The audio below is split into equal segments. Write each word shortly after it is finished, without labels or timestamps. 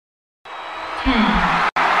10, 9,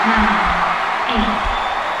 8,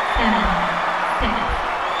 7, 6,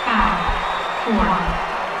 5, 4,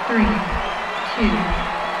 3, 2,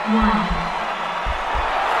 1.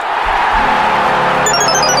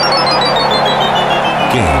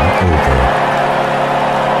 Game over.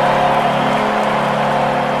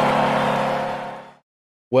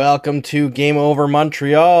 Welcome to Game Over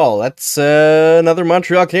Montreal. That's another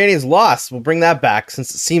Montreal Canadiens loss. We'll bring that back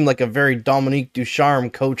since it seemed like a very Dominique Ducharme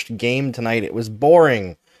coached game tonight. It was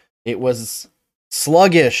boring. It was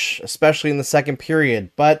sluggish, especially in the second period.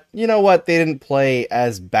 But you know what? They didn't play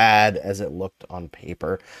as bad as it looked on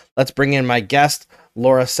paper. Let's bring in my guest,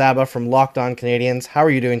 Laura Saba from Locked On Canadiens. How are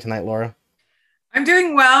you doing tonight, Laura? I'm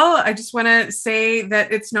doing well. I just want to say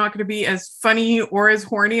that it's not going to be as funny or as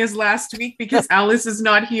horny as last week because Alice is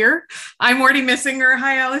not here. I'm already missing her.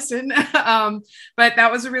 Hi, Allison. But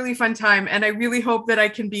that was a really fun time. And I really hope that I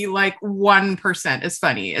can be like 1% as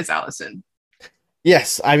funny as Allison.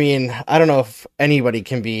 Yes, I mean, I don't know if anybody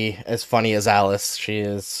can be as funny as Alice. She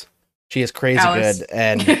is crazy Alice. good.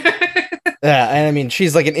 And yeah, and I mean,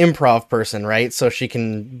 she's like an improv person, right? So she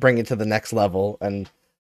can bring it to the next level. And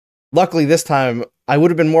luckily this time I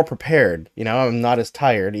would have been more prepared. You know, I'm not as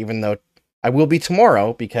tired, even though I will be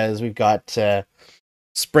tomorrow because we've got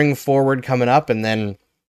Spring Forward coming up. And then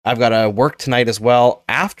I've got to work tonight as well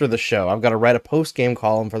after the show. I've got to write a post-game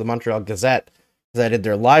column for the Montreal Gazette because I did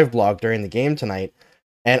their live blog during the game tonight.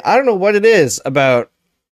 And I don't know what it is about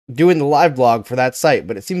doing the live blog for that site,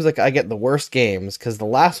 but it seems like I get the worst games because the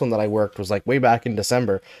last one that I worked was like way back in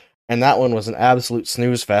December. And that one was an absolute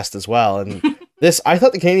snooze fest as well. And I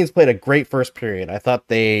thought the Canadiens played a great first period. I thought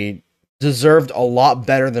they deserved a lot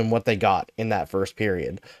better than what they got in that first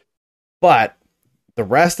period. But the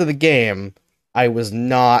rest of the game, I was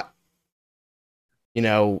not,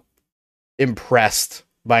 impressed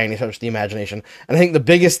by any stretch of the imagination. And I think the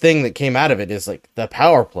biggest thing that came out of it is like the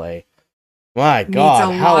power play. My God.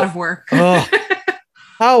 Needs a lot of work.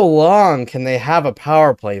 How long can they have a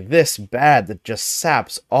power play this bad that just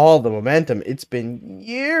saps all the momentum? It's been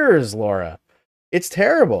years, Laura. It's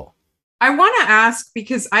terrible. I want to ask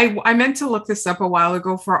because I meant to look this up a while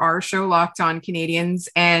ago for our show, Locked On Canadiens.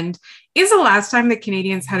 And is the last time the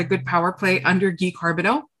Canadiens had a good power play under Guy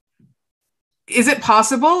Carbonneau? Is it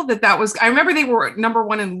possible that was... I remember they were number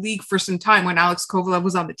one in the league for some time when Alex Kovalev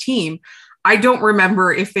was on the team. I don't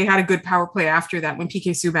remember if they had a good power play after that when PK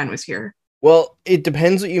Subban was here. Well, it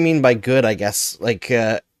depends what you mean by good, I guess. Like,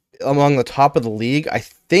 among the top of the league, I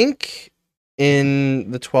think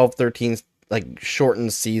in the 12-13 like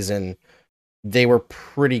shortened season, they were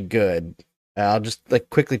pretty good. I'll just like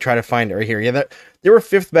quickly try to find it right here. Yeah, they were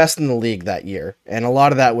fifth best in the league that year, and a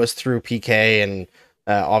lot of that was through PK and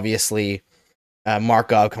obviously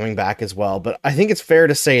Markov coming back as well. But I think it's fair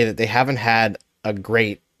to say that they haven't had a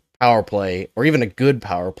great power play or even a good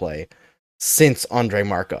power play since Andrei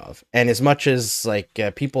Markov. And as much as like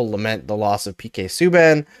people lament the loss of PK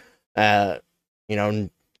Subban,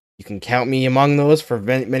 you can count me among those for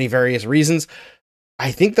many various reasons.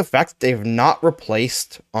 I think the fact that they've not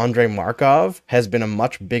replaced Andrei Markov has been a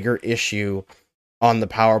much bigger issue on the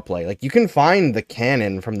power play. Like, you can find the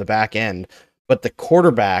cannon from the back end, but the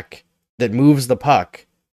quarterback that moves the puck,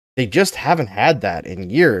 they just haven't had that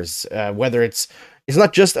in years. Whether it's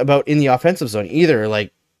not just about in the offensive zone either.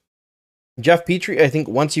 Like, Jeff Petrie, I think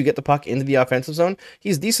once you get the puck into the offensive zone,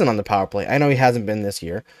 he's decent on the power play. I know he hasn't been this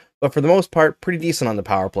year, but for the most part, pretty decent on the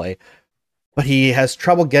power play. But he has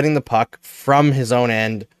trouble getting the puck from his own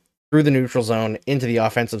end through the neutral zone into the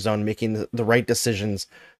offensive zone, making the right decisions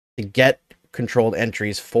to get controlled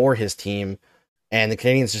entries for his team. And the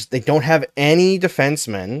Canadiens they don't have any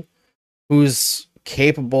defenseman who's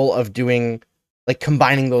capable of doing, like,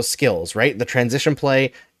 combining those skills, right? The transition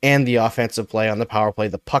play and the offensive play on the power play,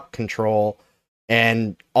 the puck control,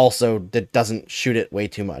 and also that doesn't shoot it way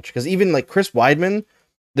too much. Because even like Chris Weidman,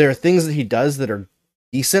 there are things that he does that are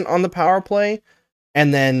decent on the power play,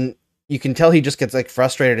 and then you can tell he just gets like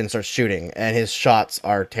frustrated and starts shooting, and his shots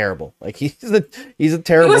are terrible. Like he's a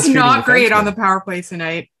terrible. He was not great defenseman. on the power play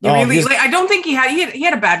tonight. I don't think he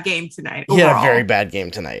had a bad game tonight. He had a very bad game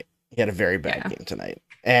tonight.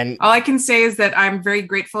 And all I can say is that I'm very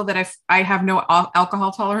grateful that I have no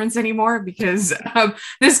alcohol tolerance anymore because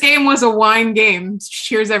this game was a wine game.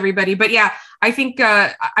 Cheers, everybody. But yeah, I think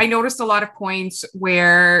I noticed a lot of points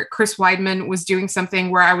where Chris Weidman was doing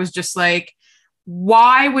something where I was just like,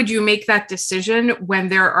 why would you make that decision when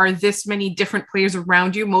there are this many different players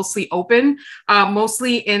around you, mostly open,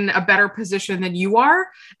 mostly in a better position than you are?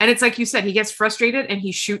 And it's like you said, he gets frustrated and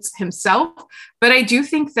he shoots himself. But I do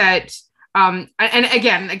think that and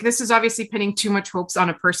again, like, this is obviously pinning too much hopes on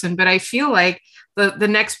a person, but I feel like the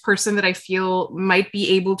next person that I feel might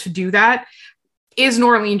be able to do that is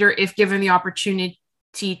Norlinder if given the opportunity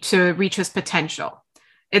to reach his potential.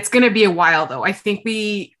 It's going to be a while though. I think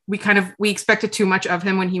we expected too much of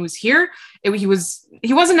him when he was here. He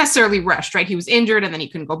wasn't necessarily rushed, right? He was injured and then he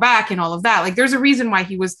couldn't go back and all of that. Like there's a reason why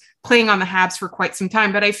he was playing on the Habs for quite some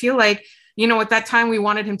time. But I feel like, at that time we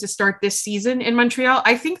wanted him to start this season in Montreal.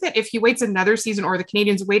 I think that if he waits another season or the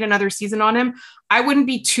Canadians wait another season on him, I wouldn't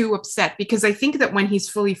be too upset because I think that when he's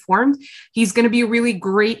fully formed, he's going to be a really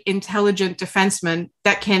great, intelligent defenseman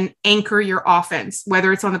that can anchor your offense,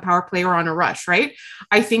 whether it's on the power play or on a rush, right?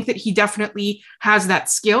 I think that he definitely has that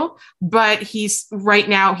skill, but right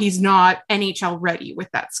now he's not NHL ready with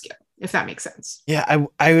that skill, if that makes sense. Yeah,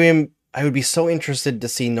 I would be so interested to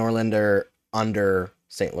see Norlinder under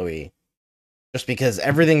St. Louis. Just because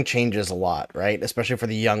everything changes a lot, right? Especially for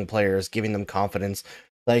the young players, giving them confidence.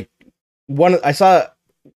 Like I saw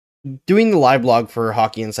doing the live blog for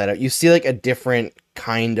Hockey Inside Out, you see like a different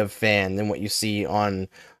kind of fan than what you see on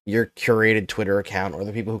your curated Twitter account or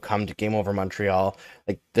the people who come to Game Over Montreal.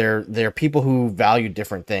 Like they're people who value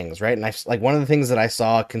different things, right? And one of the things that I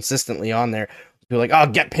saw consistently on there, people like, oh,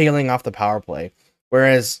 get Poehling off the power play.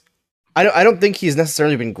 Whereas I don't think he's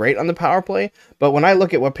necessarily been great on the power play, but when I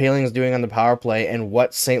look at what Poehling is doing on the power play and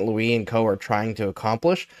what St. Louis and co are trying to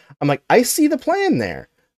accomplish, I'm like, I see the plan there.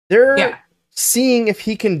 They're seeing if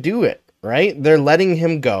he can do it, right? They're letting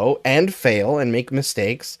him go and fail and make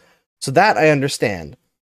mistakes. So that I understand.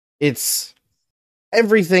 It's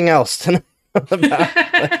everything else tonight.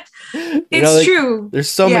 It's true. There's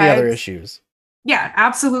so many other issues. Yeah,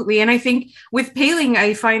 absolutely. And I think with Poehling,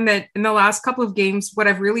 I find that in the last couple of games, what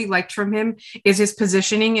I've really liked from him is his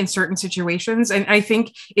positioning in certain situations. And I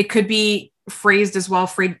think it could be phrased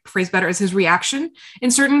better as his reaction in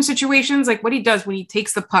certain situations, like what he does when he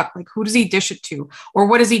takes the puck, like who does he dish it to? Or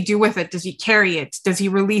what does he do with it? Does he carry it? Does he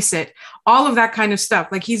release it? All of that kind of stuff.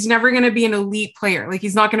 Like he's never going to be an elite player. Like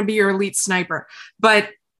he's not going to be your elite sniper, but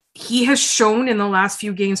he has shown in the last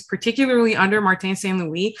few games, particularly under Martin St.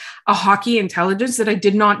 Louis, a hockey intelligence that I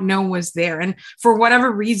did not know was there. And for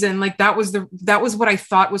whatever reason, like that was what I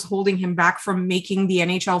thought was holding him back from making the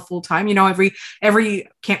NHL full time. Every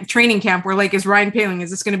training camp, we're like, is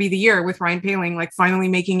this going to be the year with Ryan Poehling, like finally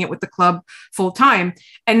making it with the club full time?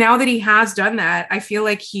 And now that he has done that, I feel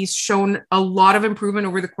like he's shown a lot of improvement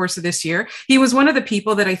over the course of this year. He was one of the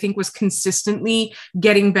people that I think was consistently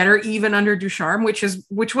getting better, even under Ducharme, which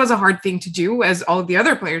was a hard thing to do, as all of the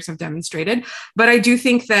other players have demonstrated. But I do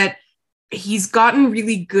think that he's gotten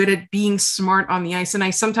really good at being smart on the ice. And I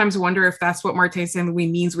sometimes wonder if that's what Martin St. Louis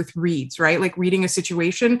means with reads, right? Like reading a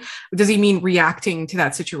situation. Does he mean reacting to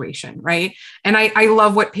that situation, right? And I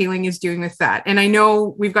love what Poehling is doing with that. And I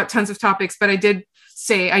know we've got tons of topics, but I did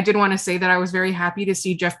want to say that I was very happy to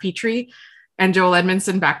see Jeff Petrie and Joel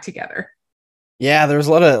Edmondson back together. Yeah, there was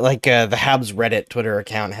a lot of the Habs Reddit Twitter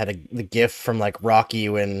account had the GIF from like Rocky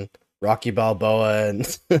when Rocky Balboa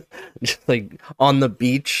and just like on the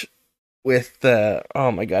beach with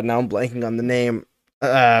oh my god, now I'm blanking on the name,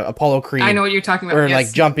 Apollo Creed. I know what you're talking about. Or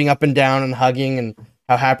like jumping up and down and hugging and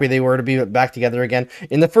how happy they were to be back together again.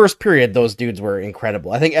 In the first period, those dudes were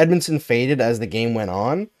incredible. I think Edmondson faded as the game went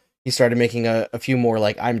on. He started making a few more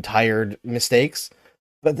like I'm tired mistakes,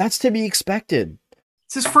 but that's to be expected.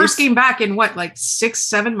 It's his first game back in what, like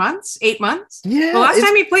 6-7 months, 8 months? Yeah. The last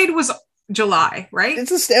time he played was July, right?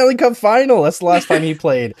 It's a Stanley Cup final. That's the last time he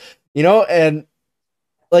played, and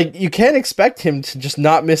like you can't expect him to just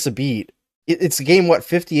not miss a beat. It's game,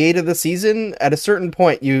 58 of the season. At a certain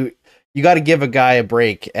point, you got to give a guy a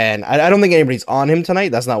break. And I don't think anybody's on him tonight.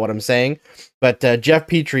 That's not what I'm saying. But Jeff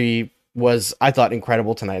Petrie was, I thought,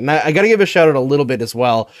 incredible tonight. And I got to give a shout out a little bit as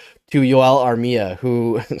well to Yoel Armia,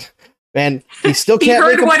 who... Man, he still can't.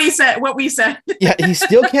 He heard what we said. Yeah, he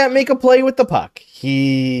still can't make a play with the puck.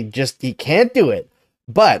 He can't do it.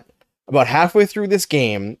 But about halfway through this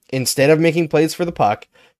game, instead of making plays for the puck,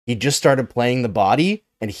 he just started playing the body,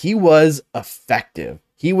 and he was effective.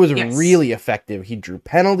 He was really effective. He drew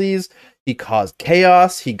penalties. He caused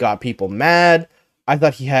chaos. He got people mad. I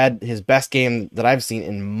thought he had his best game that I've seen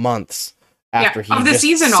in months after he of the just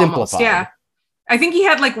season simplified. Almost. Yeah. I think he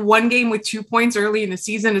had like one game with 2 points early in the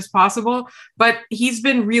season as possible, but he's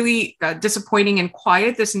been really disappointing and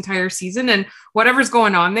quiet this entire season. And whatever's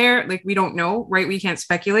going on there, like we don't know, right? We can't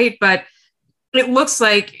speculate, but it looks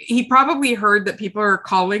like he probably heard that people are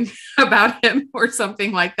calling about him or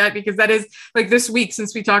something like that, because that is like this week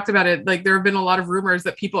since we talked about it, like there have been a lot of rumors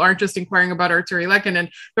that people aren't just inquiring about Artturi Lehkonen,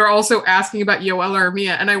 they're also asking about Yoel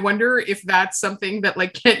Armia. And I wonder if that's something that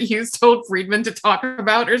like Kent Hughes told Friedman to talk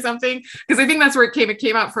about or something, because I think that's where it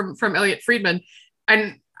came out from Elliot Friedman.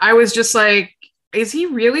 And I was just like, is he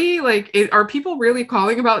really like? Are people really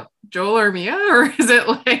calling about Joel Armia, or is it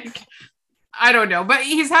like? I don't know, but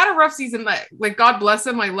he's had a rough season. Like God bless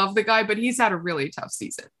him. I love the guy, but he's had a really tough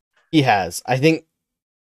season. He has. I think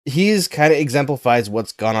he's kind of exemplifies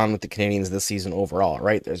what's gone on with the Canadians this season overall,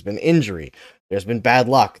 right? There's been injury, there's been bad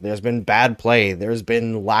luck, there's been bad play, there's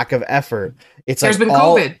been lack of effort. There's been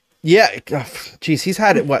COVID. Yeah, geez, he's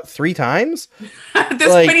had it what 3 times? But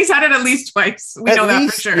he's had it at least twice. We know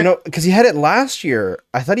that for sure. You know, because he had it last year.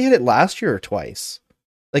 I thought he had it last year or twice.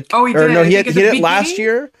 Like, he did. No, he had it last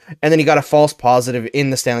year, and then he got a false positive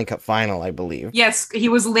in the Stanley Cup final, I believe. Yes, he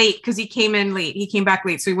was late because he came in late. He came back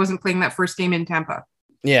late, so he wasn't playing that first game in Tampa.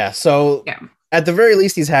 Yeah, so at the very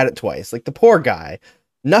least, he's had it twice. Like, the poor guy.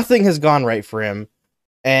 Nothing has gone right for him.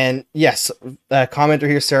 And yes, commenter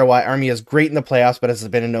here, Sarah Y. Armia is great in the playoffs, but has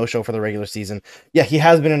been a no-show for the regular season. Yeah, he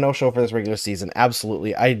has been a no-show for this regular season.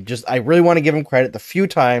 Absolutely. I really want to give him credit the few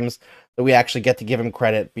times that we actually get to give him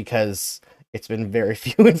credit, because it's been very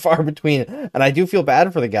few and far between. And I do feel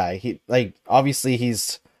bad for the guy. Obviously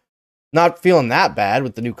he's not feeling that bad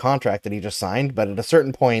with the new contract that he just signed, but at a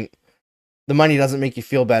certain point, the money doesn't make you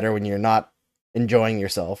feel better when you're not enjoying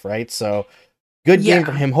yourself, right? So good game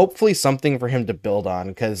for him. Hopefully something for him to build on,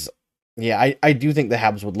 because I do think the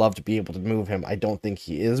Habs would love to be able to move him. I don't think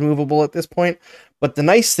he is movable at this point. But the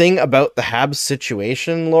nice thing about the Habs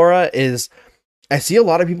situation, Laura, is I see a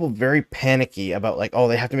lot of people very panicky about like, oh,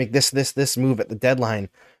 they have to make this move at the deadline.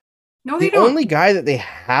 No, they don't. The only guy that they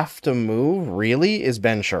have to move really is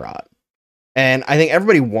Ben Sherratt. And I think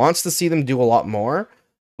everybody wants to see them do a lot more.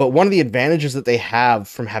 But one of the advantages that they have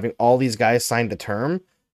from having all these guys signed to term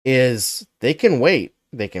is they can wait.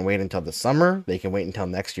 They can wait until the summer. They can wait until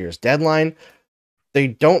next year's deadline. They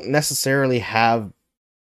don't necessarily have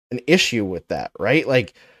an issue with that, right?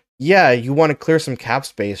 Like, yeah, you want to clear some cap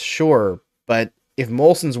space, sure. But if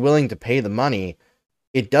Molson's willing to pay the money,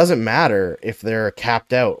 it doesn't matter if they're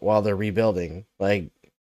capped out while they're rebuilding. Like,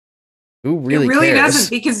 who really cares? It really doesn't,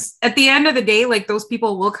 because at the end of the day, like, those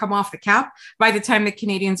people will come off the cap by the time the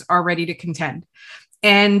Canadians are ready to contend.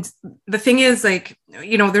 And the thing is, like,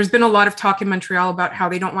 you know, there's been a lot of talk in Montreal about how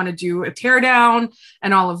they don't want to do a teardown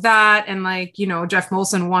and all of that. And like, you know, Jeff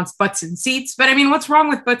Molson wants butts and seats. But I mean, what's wrong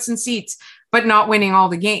with butts and seats, but not winning all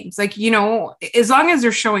the games? Like, you know, as long as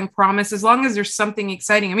they're showing promise, as long as there's something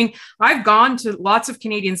exciting. I mean, I've gone to lots of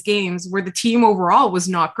Canadians games where the team overall was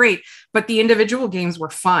not great, but the individual games were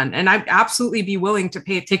fun. And I'd absolutely be willing to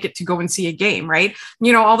pay a ticket to go and see a game, right?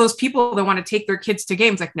 You know, all those people that want to take their kids to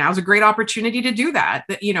games, like, now's a great opportunity to do that.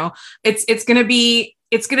 That, you know, it's going to be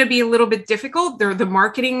a little bit difficult. The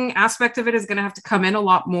marketing aspect of it is going to have to come in a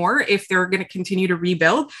lot more if they're going to continue to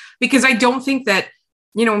rebuild, because I don't think that,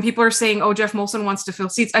 you know, when people are saying, oh, Jeff Molson wants to fill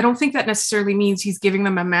seats, I don't think that necessarily means he's giving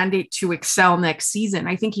them a mandate to excel next season.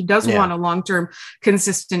 I think he does want a long-term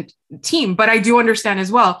consistent team, but I do understand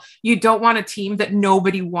as well, you don't want a team that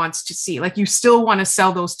nobody wants to see. Like, you still want to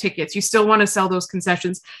sell those tickets. You still want to sell those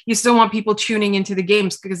concessions. You still want people tuning into the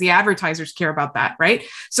games because the advertisers care about that, right?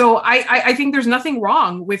 So I think there's nothing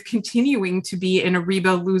wrong with continuing to be in a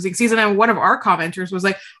rebuild losing season. And one of our commenters was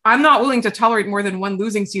like, I'm not willing to tolerate more than one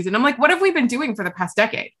losing season. I'm like, what have we been doing for the past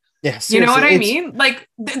decade? Yes, you know what I mean? Like,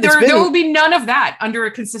 there will be none of that under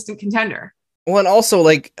a consistent contender. Well, and also,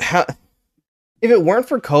 like, if it weren't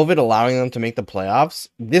for COVID allowing them to make the playoffs,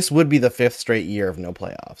 this would be the 5th straight year of no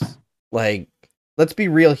playoffs. Like, let's be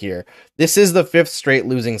real here. This is the 5th straight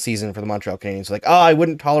losing season for the Montreal Canadiens. Like, oh, I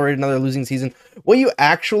wouldn't tolerate another losing season. What you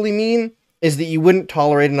actually mean is that you wouldn't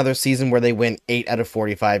tolerate another season where they win 8 out of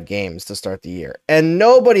 45 games to start the year. And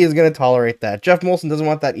nobody is going to tolerate that. Jeff Molson doesn't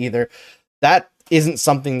want that either. That isn't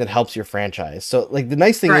something that helps your franchise. So, like, the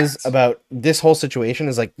nice thing is about this whole situation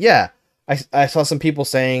is, like, yeah, I saw some people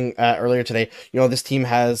saying earlier today, you know, this team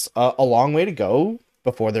has a long way to go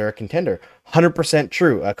before they're a contender. 100%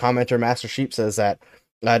 true. A commenter, Master Sheep, says that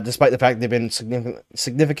despite the fact they've been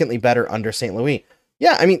significantly better under St. Louis.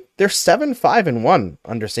 Yeah, I mean, they're 7-5-1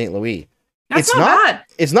 under St. Louis. That's not bad.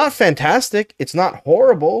 It's not fantastic. It's not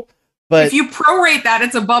horrible. But if you prorate that,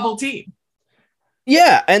 it's a bubble team.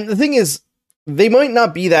 Yeah, and the thing is, they might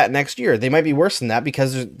not be that next year. They might be worse than that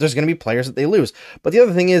because there's going to be players that they lose. But the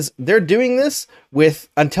other thing is, they're doing this with,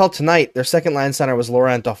 until tonight, their second line center was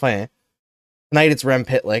Laurent Dauphin. Tonight it's Rem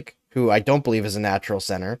Pitlick, who I don't believe is a natural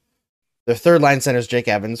center. Their third line center is Jake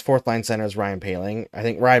Evans. Fourth line center is Ryan Poehling. I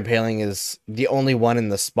think Ryan Poehling is the only one in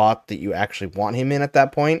the spot that you actually want him in at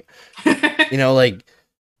that point. You know, like,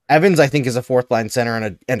 Evans, I think, is a fourth line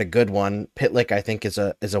center and a good one. Pitlick, I think, is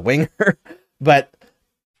a winger. But,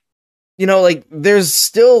 you know, like, there's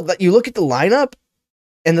still that you look at the lineup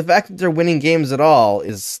And the fact that they're winning games at all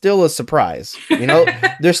is still a surprise. You know,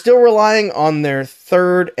 they're still relying on their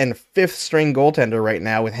third and fifth string goaltender right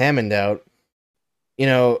now with Hammond out. You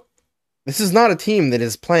know, this is not a team that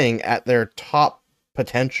is playing at their top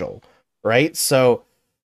potential, right? So,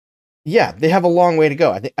 yeah, they have a long way to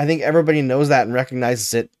go. I think everybody knows that and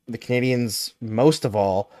recognizes it. The Canadians, most of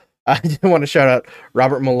all. I did want to shout out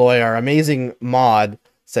Robert Malloy, our amazing mod,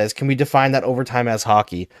 says, "Can we define that overtime as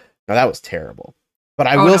hockey?" No, that was terrible. But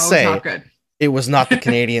I will say, it was not the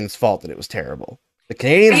Canadians' fault that it was terrible. The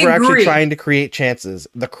Canadians were actually trying to create chances.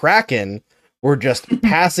 The Kraken were just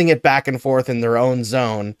passing it back and forth in their own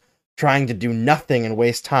zone, trying to do nothing and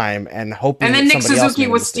waste time and hoping. And then Nick Suzuki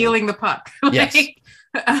was stealing the puck. Yes.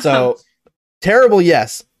 So terrible,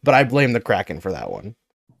 yes, but I blame the Kraken for that one.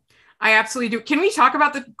 I absolutely do. Can we talk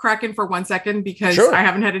about the Kraken for 1 second? Because sure. I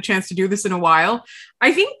haven't had a chance to do this in a while.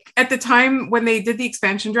 I think at the time when they did the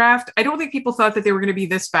expansion draft, I don't think people thought that they were going to be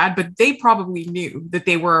this bad, but they probably knew that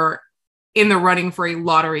they were in the running for a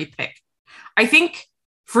lottery pick. I think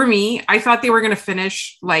for me, I thought they were going to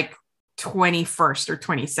finish like 21st or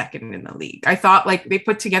 22nd in the league. I thought like they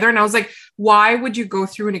put together, and I was like, why would you go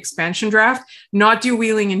through an expansion draft, not do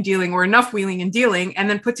wheeling and dealing or enough wheeling and dealing, and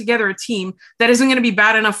then put together a team that isn't going to be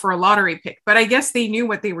bad enough for a lottery pick? But I guess they knew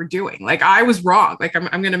what they were doing. Like I was wrong. Like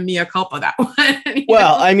I'm going to mea culpa that one.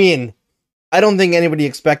 Well, I mean, I don't think anybody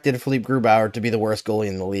expected Philippe Grubauer to be the worst goalie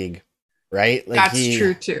in the league, right? Like that's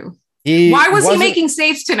true too. Why was he making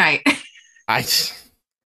saves tonight? I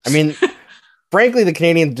mean, frankly, the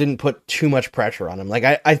Canadians didn't put too much pressure on him. Like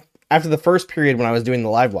I after the first period when I was doing the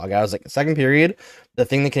live blog, I was like, the second period, the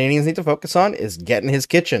thing the Canadians need to focus on is getting his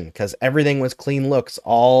kitchen, because everything was clean looks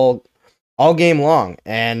all game long,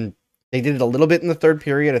 and they did it a little bit in the third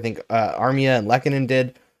period. I think Armia and Lehkonen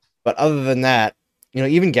did, but other than that, you know,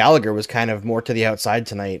 even Gallagher was kind of more to the outside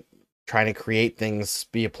tonight, trying to create things,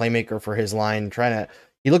 be a playmaker for his line.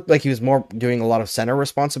 He looked like he was more doing a lot of center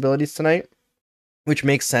responsibilities tonight, which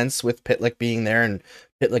makes sense with Pitlick being there and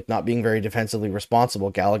Pitlick not being very defensively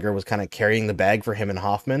responsible. Gallagher was kind of carrying the bag for him and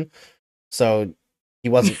Hoffman. So he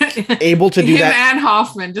wasn't able to do that. Him and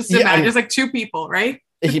Hoffman, just imagine, just like two people, right?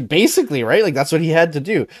 He basically, right? Like that's what he had to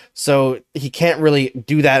do. So he can't really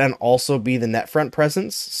do that and also be the net front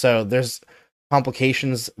presence. So there's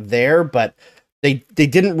complications there, but they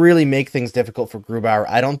didn't really make things difficult for Grubauer,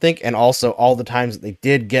 I don't think. And also all the times that they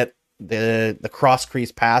did get the cross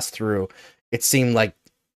crease pass through, it seemed like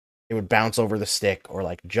it would bounce over the stick or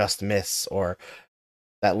like just miss, or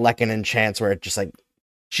that Lehkonen chance where it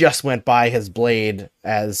just went by his blade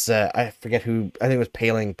as I forget who, I think it was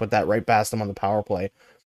Paling, put that right past him on the power play.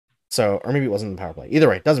 So, or maybe it wasn't the power play. Either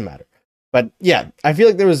way, it doesn't matter. But yeah, I feel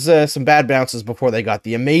like there was some bad bounces before they got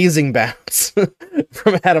the amazing bounce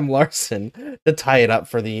from Adam Larson to tie it up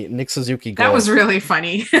for the Nick Suzuki goal. That was really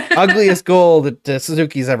funny. Ugliest goal that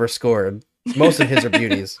Suzuki's ever scored. Most of his are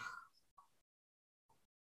beauties.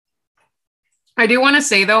 I do want to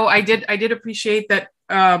say though, I did appreciate that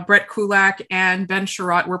Brett Kulak and Ben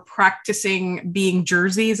Sherratt were practicing being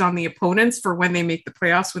jerseys on the opponents for when they make the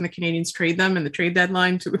playoffs, when the Canadians trade them in the trade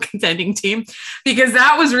deadline to a contending team, because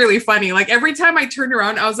that was really funny. Like every time I turned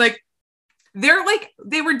around, I was like,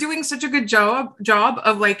 they were doing such a good job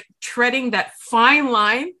of like treading that fine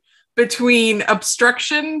line between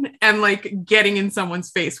obstruction and like getting in someone's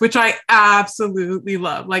face, which I absolutely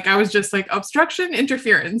love. Like I was just like, obstruction,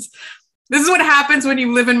 interference. This is what happens when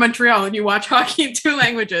you live in Montreal and you watch hockey in two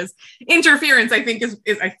languages. Interference, I think, is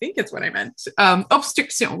I think it's what I meant.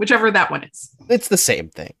 Obstruction, whichever that one is. It's the same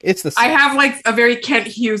thing. It's the same. I have like a very Kent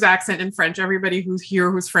Hughes accent in French. Everybody who's here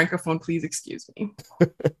who's francophone, please excuse me.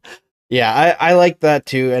 Yeah, I like that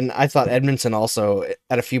too. And I thought Edmondson also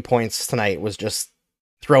at a few points tonight was just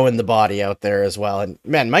throwing the body out there as well. And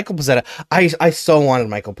man, Michael Pezzetta, I so wanted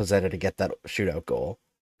Michael Pezzetta to get that shootout goal.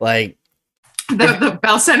 Like, the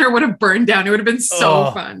Bell Center would have burned down. It would have been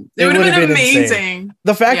so fun. It would have been amazing. Insane.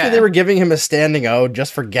 The fact that they were giving him a standing O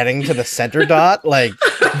just for getting to the center dot, like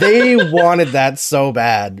they wanted that so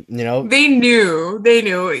bad, you know? They knew.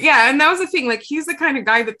 Yeah. And that was the thing. Like he's the kind of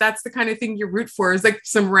guy that's the kind of thing you root for, is like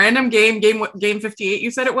some random game 58, you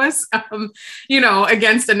said it was,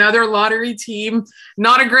 against another lottery team,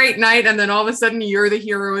 not a great night. And then all of a sudden you're the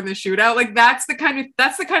hero in the shootout. Like that's the kind of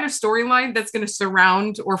storyline that's going to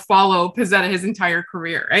surround or follow Pezzetta his entire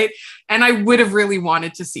career, right? And I would have really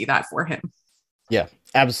wanted to see that for him. Yeah,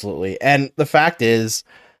 absolutely. And the fact is,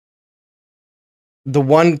 the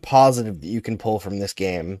one positive that you can pull from this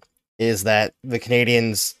game is that the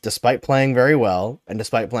Canadians, despite playing very well and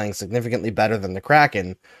despite playing significantly better than the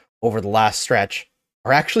Kraken over the last stretch,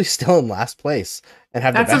 are actually still in last place and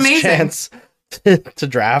have the best chance to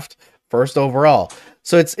draft first overall.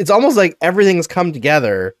 So it's almost like everything's come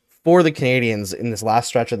together for the Canadians in this last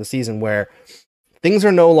stretch of the season where things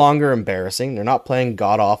are no longer embarrassing. They're not playing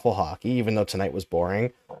god-awful hockey, even though tonight was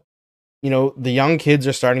boring. The young kids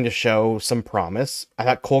are starting to show some promise. I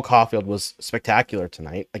thought Cole Caulfield was spectacular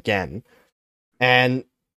tonight, again. And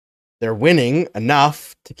they're winning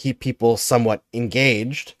enough to keep people somewhat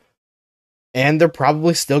engaged. And they're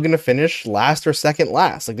probably still going to finish last or second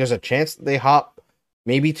last. Like, there's a chance that they hop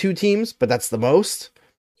maybe 2 teams, but that's the most.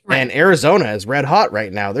 Right. And Arizona is red hot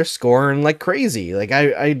right now. They're scoring like crazy. Like,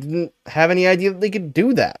 I didn't have any idea that they could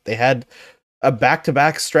do that. They had a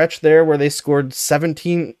back-to-back stretch there where they scored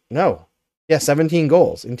 17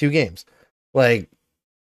 goals in 2 games. Like,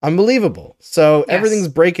 unbelievable. So yes. Everything's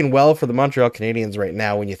breaking well for the Montreal Canadiens right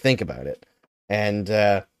now when you think about it. And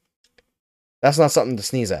that's not something to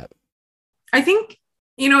sneeze at. I think,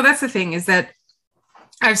 that's the thing, is that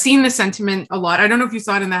I've seen the sentiment a lot. I don't know if you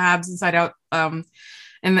saw it in the Habs Inside Out,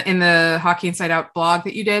 in the Hockey Inside Out blog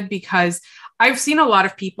that you did, because I've seen a lot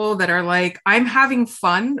of people that are like, I'm having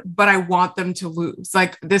fun, but I want them to lose.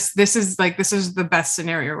 Like this is the best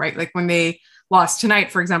scenario, right? Like when they lost tonight,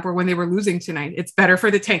 for example, when they were losing tonight, it's better for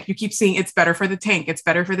the tank. You keep seeing it's better for the tank. It's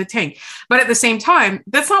better for the tank. But at the same time,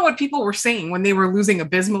 that's not what people were saying when they were losing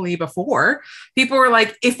abysmally before. People were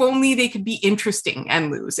like, if only they could be interesting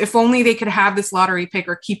and lose, if only they could have this lottery pick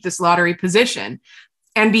or keep this lottery position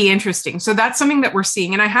and be interesting. So that's something that we're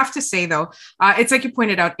seeing. And I have to say, though, it's like you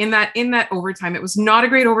pointed out, in that overtime, it was not a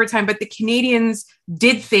great overtime, but the Canadians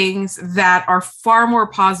did things that are far more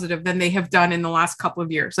positive than they have done in the last couple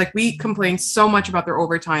of years. Like, we complained so much about their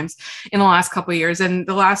overtimes in the last couple of years. And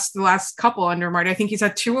the last couple under Marty, I think he's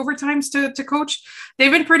had 2 overtimes to coach.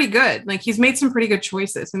 They've been pretty good. Like, he's made some pretty good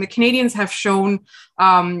choices. And the Canadians have shown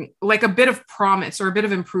like a bit of promise or a bit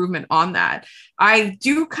of improvement on that. I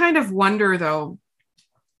do kind of wonder, though,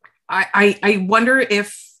 I wonder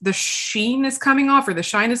if the sheen is coming off or the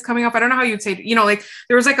shine is coming off. I don't know how you'd say it. Like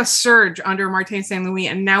there was like a surge under Martin St. Louis,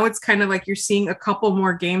 and now it's kind of like you're seeing a couple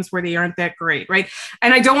more games where they aren't that great, right?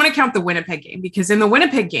 And I don't want to count the Winnipeg game, because in the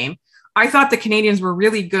Winnipeg game, I thought the Canadians were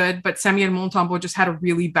really good, but Samuel Montembeault just had a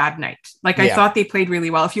really bad night. Like, I thought they played really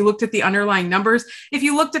well. If you looked at the underlying numbers, if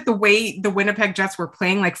you looked at the way the Winnipeg Jets were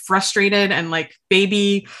playing, like frustrated and like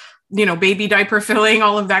baby diaper filling,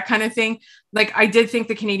 all of that kind of thing. Like, I did think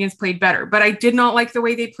the Canadians played better, but I did not like the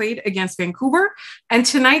way they played against Vancouver. And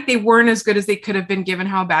tonight they weren't as good as they could have been, given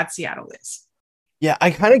how bad Seattle is. Yeah,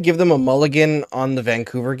 I kind of give them a mulligan on the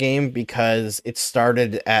Vancouver game because it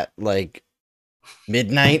started at like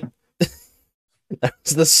midnight. That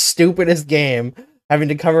was the stupidest game, having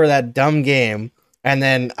to cover that dumb game. And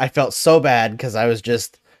then I felt so bad because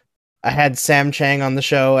I had Sam Chang on the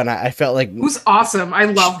show, and I felt like... Who's awesome. I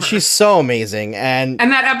love her. She's so amazing. And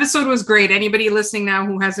that episode was great. Anybody listening now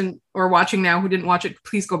who hasn't, or watching now who didn't watch it,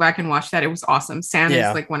 please go back and watch that. It was awesome. Sam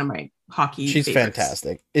is like one of my hockey She's favorites.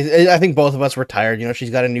 Fantastic. I think both of us were tired. She's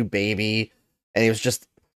got a new baby, and it was just...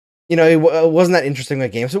 it wasn't that interesting,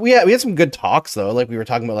 that game. So we had some good talks, though. Like, we were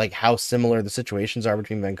talking about like how similar the situations are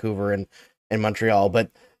between Vancouver and Montreal. But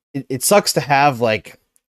it sucks to have like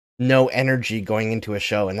no energy going into a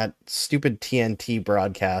show, and that stupid TNT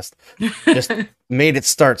broadcast made it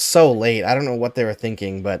start so late. I don't know what they were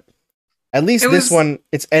thinking, but at least this one,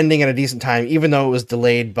 it's ending at a decent time, even though it was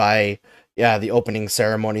delayed by the opening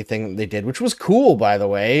ceremony thing that they did, which was cool, by the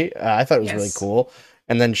way. I thought it was really cool.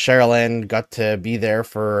 And then Cheryl got to be there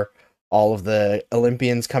for all of the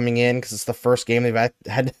Olympians coming in, because it's the first game they've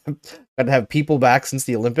had to have people back since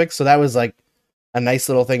the Olympics. So that was like a nice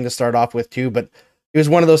little thing to start off with too. But it was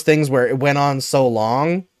one of those things where it went on so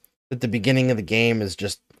long that the beginning of the game is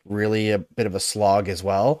just really a bit of a slog as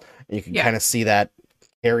well. And you can kind of see that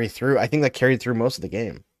carry through. I think that carried through most of the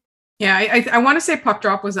game. Yeah, I want to say puck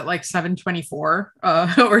drop was at like 7:24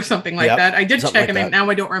 or something like that. I did check, and now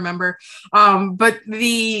I don't remember. But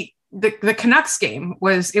the Canucks game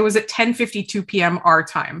was at 10:52 p.m. our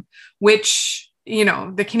time, which,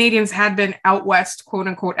 the Canadians had been out west, quote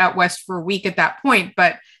unquote, out west for a week at that point,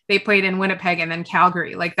 but they played in Winnipeg and then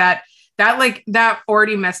Calgary. Like that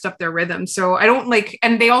already messed up their rhythm. So I don't like,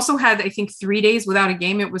 and they also had, I think, 3 days without a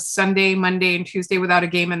game. It was Sunday, Monday, and Tuesday without a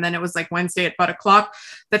game. And then it was like Wednesday at butt o'clock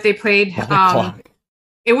that they played.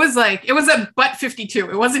 It was at butt 52.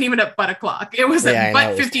 It wasn't even at butt o'clock. It was at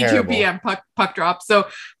butt 52 p.m. puck drop. So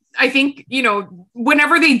I think,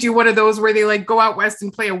 whenever they do one of those where they like go out west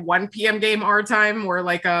and play a 1 p.m. game our time, or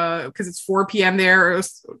like because it's 4 p.m. there,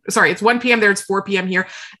 it's 1 p.m. there, it's 4 p.m. here.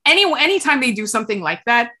 Anytime they do something like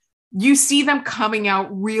that, you see them coming out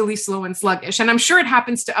really slow and sluggish. And I'm sure it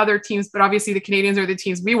happens to other teams, but obviously the Canadians are the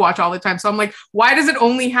teams we watch all the time. So I'm like, why does it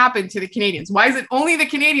only happen to the Canadians? Why is it only the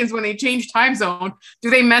Canadians when they change time zone? Do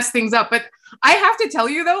they mess things up? But I have to tell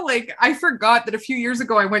you though, like I forgot that a few years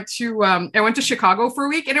ago I went to Chicago for a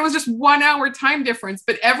week, and it was just 1 hour time difference,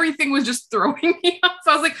 but everything was just throwing me off.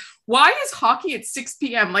 So I was like, why is hockey at 6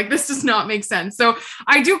 p.m.? Like, this does not make sense. So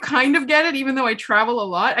I do kind of get it, even though I travel a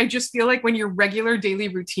lot. I just feel like when your regular daily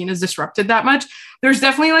routine is disrupted that much, there's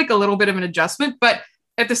definitely like a little bit of an adjustment. But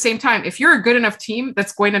at the same time, if you're a good enough team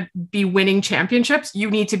that's going to be winning championships,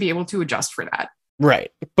 you need to be able to adjust for that.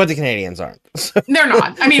 Right. But the Canadians aren't. They're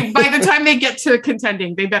not. I mean, by the time they get to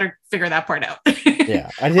contending, they better figure that part out.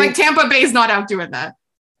 Yeah. I think, like Tampa Bay's not out doing that.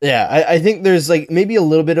 Yeah. I think there's like maybe a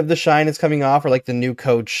little bit of the shine is coming off, or like the new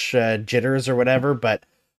coach jitters or whatever. But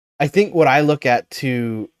I think what I look at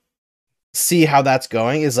to see how that's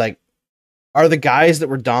going is like, are the guys that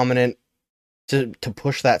were dominant to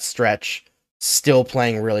push that stretch still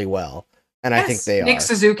playing really well? And yes, I think they Nick are.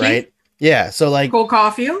 Suzuki. Right? Yeah, so like Cole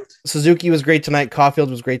Caulfield. Suzuki was great tonight.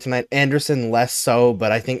 Caulfield was great tonight. Anderson less so,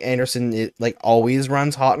 but I think Anderson like always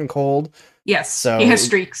runs hot and cold. Yes, so he has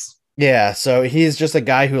streaks. Yeah, so he's just a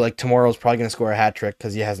guy who like tomorrow's probably going to score a hat trick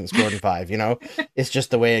because he hasn't scored in 5. You know, it's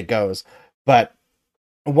just the way it goes. But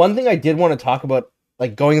one thing I did want to talk about,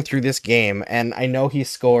 like going through this game, and I know he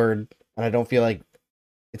scored, and I don't feel like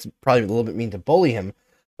it's probably a little bit mean to bully him,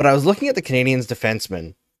 but I was looking at the Canadians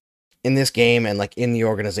defensemen in this game and like in the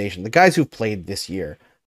organization, the guys who've played this year.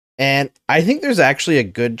 And I think there's actually a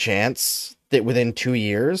good chance that within 2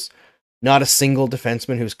 years, not a single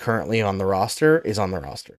defenseman who's currently on the roster is on the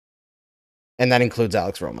roster. And that includes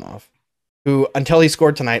Alex Romanov, who until he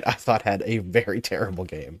scored tonight, I thought had a very terrible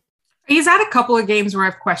game. He's had a couple of games where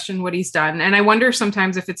I've questioned what he's done. And I wonder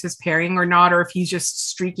sometimes if it's his pairing or not, or if he's just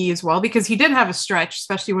streaky as well, because he did have a stretch,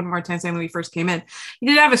 especially when Martin St. Louis first came in. He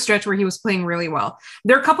did have a stretch where he was playing really well.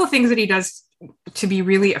 There are a couple of things that he does to be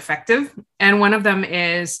really effective. And one of them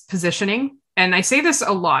is positioning. And I say this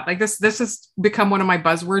a lot, like this has become one of my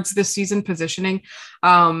buzzwords this season, positioning,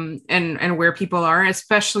 and where people are,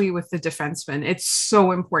 especially with the defensemen. It's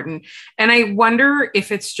so important. And I wonder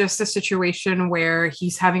if it's just a situation where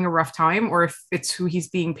he's having a rough time or if it's who he's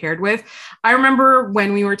being paired with. I remember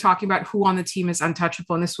when we were talking about who on the team is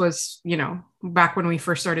untouchable, and this was, back when we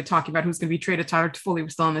first started talking about who's going to be traded. Tyler Toffoli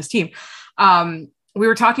was still on this team. We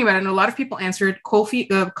were talking about it, and a lot of people answered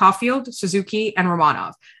Caulfield, Suzuki, and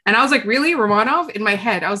Romanov. And I was like, really? Romanov? In my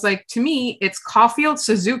head, I was like, to me, it's Caulfield,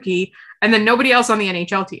 Suzuki, and then nobody else on the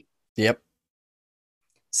NHL team. Yep.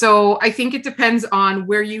 So I think it depends on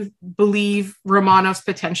where you believe Romanov's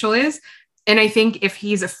potential is. And I think if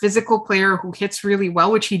he's a physical player who hits really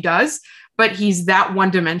well, which he does, but he's that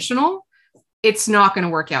one-dimensional, it's not going to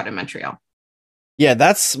work out in Montreal. Yeah,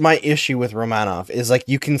 that's my issue with Romanov, is like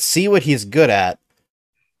you can see what he's good at,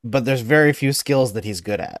 but there's very few skills that he's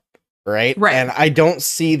good at, right? Right. And I don't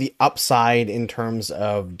see the upside in terms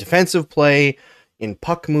of defensive play, in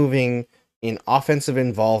puck moving, in offensive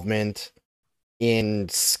involvement, in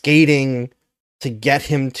skating to get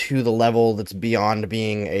him to the level that's beyond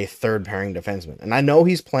being a third pairing defenseman. And I know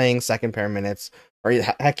he's playing second pair minutes, or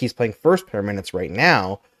heck, he's playing first pair minutes right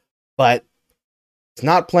now, but he's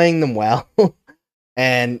not playing them well.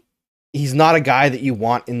 And he's not a guy that you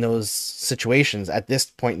want in those situations at this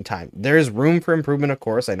point in time. There's room for improvement, of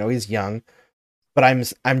course. I know he's young, but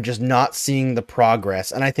I'm just not seeing the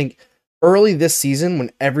progress. And I think early this season,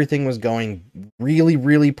 when everything was going really,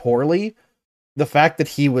 really poorly, the fact that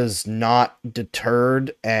he was not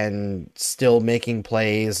deterred and still making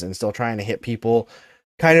plays and still trying to hit people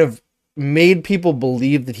kind of made people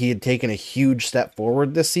believe that he had taken a huge step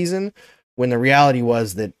forward this season, when the reality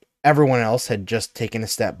was that everyone else had just taken a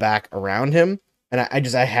step back around him. And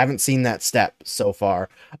I haven't seen that step so far.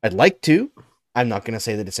 I'd like to. I'm not going to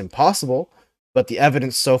say that it's impossible, but the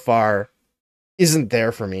evidence so far isn't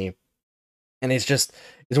there for me. And it's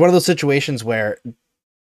one of those situations where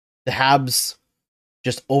the Habs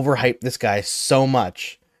just overhype this guy so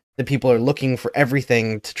much that people are looking for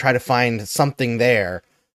everything to try to find something there.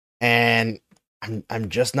 And I'm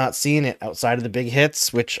just not seeing it outside of the big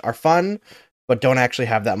hits, which are fun, but don't actually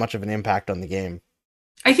have that much of an impact on the game.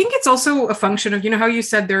 I think it's also a function of, how you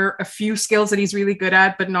said there are a few skills that he's really good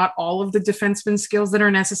at, but not all of the defenseman skills that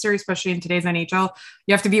are necessary, especially in today's NHL.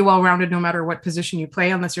 You have to be well-rounded no matter what position you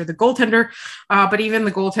play, unless you're the goaltender. But even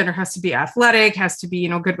the goaltender has to be athletic, has to be,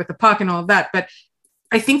 good with the puck and all of that. But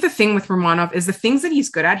I think the thing with Romanov is the things that he's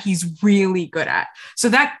good at, he's really good at. So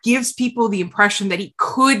that gives people the impression that he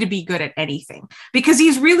could be good at anything because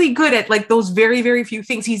he's really good at like those very, very few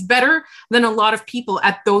things. He's better than a lot of people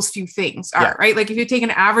at those few things are, right? Like if you take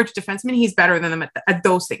an average defenseman, he's better than them at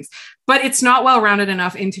those things, but it's not well-rounded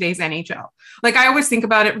enough in today's NHL. Like I always think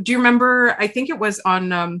about it. Do you remember, I think it was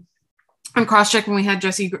on CrossCheck when we had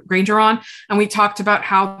Jesse Granger on and we talked about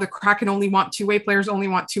how the Kraken only want two-way players.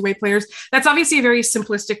 That's obviously a very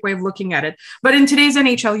simplistic way of looking at it. But in today's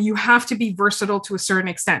NHL, you have to be versatile to a certain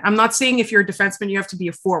extent. I'm not saying if you're a defenseman, you have to be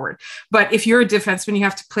a forward, but if you're a defenseman, you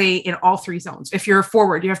have to play in all three zones. If you're a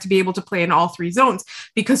forward, you have to be able to play in all three zones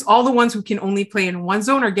because all the ones who can only play in one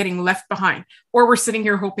zone are getting left behind, or we're sitting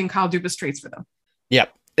here hoping Kyle Dubas trades for them.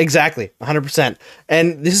 Yep. Exactly, 100%.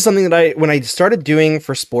 And this is something that when I started doing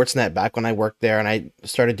for Sportsnet back when I worked there, and I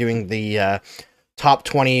started doing the top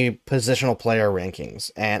 20 positional player rankings.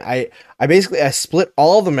 And I basically split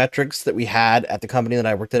all the metrics that we had at the company that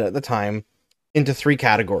I worked at the time into three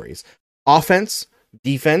categories: offense,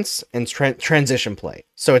 defense, and transition play.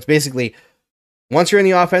 So it's basically once you're in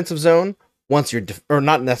the offensive zone, once you're or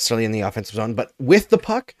not necessarily in the offensive zone, but with the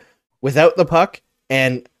puck, without the puck,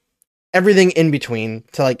 and everything in between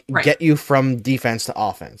to like get you from defense to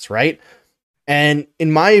offense, right? And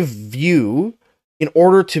in my view, in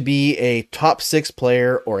order to be a top 6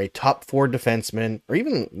 player or a top 4 defenseman, or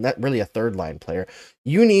even not really a third line player,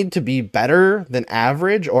 you need to be better than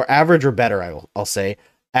average or better, I'll say,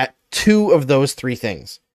 at 2 of those 3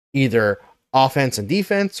 things. Either offense and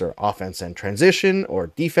defense, or offense and transition, or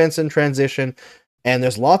defense and transition. And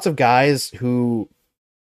there's lots of guys who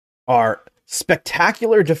are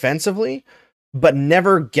spectacular defensively, but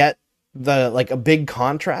never get a big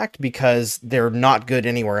contract because they're not good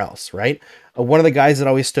anywhere else, right? One of the guys that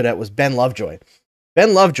always stood out was Ben Lovejoy.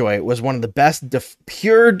 Ben Lovejoy was one of the best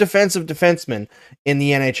pure defensive defensemen in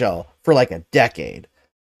the NHL for like a decade.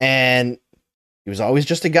 And he was always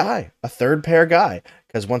just a guy, a third pair guy,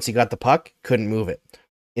 because once he got the puck, couldn't move it.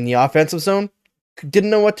 In the offensive zone, didn't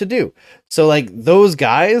know what to do. So like those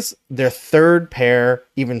guys, they're third pair,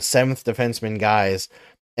 even 7th defenseman guys,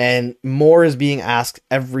 and more is being asked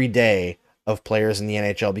every day of players in the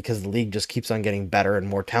NHL because the league just keeps on getting better and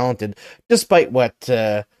more talented, despite what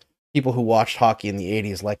people who watched hockey in the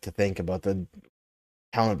 80s like to think about the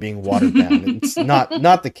talent being watered down. It's not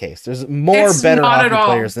the case. There's better hockey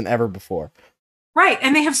players than ever before. Right.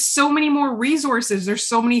 And they have so many more resources. There's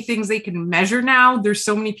so many things they can measure now. There's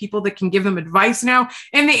so many people that can give them advice now.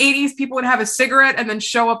 In the 80s, people would have a cigarette and then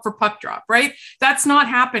show up for puck drop, right? That's not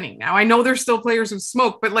happening now. I know there's still players who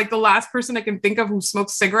smoke, but like the last person I can think of who smoked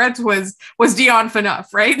cigarettes was Dion Phaneuf,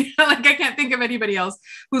 right? Like I can't think of anybody else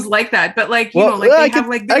who's like that. But like,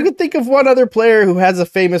 I could think of one other player who has a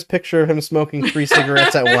famous picture of him smoking 3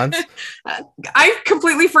 cigarettes at once. I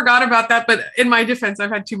completely forgot about that, but in my defense,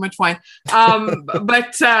 I've had too much wine.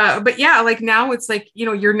 But yeah, like now it's like,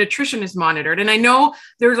 your nutrition is monitored. And I know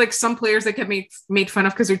there's like some players that get made fun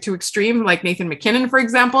of because they're too extreme, like Nathan MacKinnon, for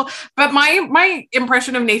example. But my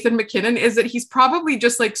impression of Nathan MacKinnon is that he's probably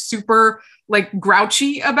just like super like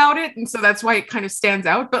grouchy about it. And so that's why it kind of stands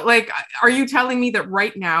out. But like, are you telling me that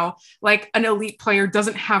right now, like an elite player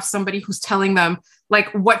doesn't have somebody who's telling them like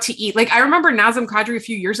what to eat? Like I remember Nazem Kadri a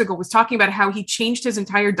few years ago was talking about how he changed his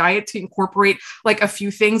entire diet to incorporate like a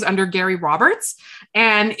few things under Gary Roberts,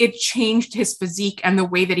 and it changed his physique and the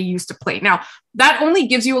way that he used to play. Now, that only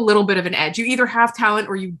gives you a little bit of an edge. You either have talent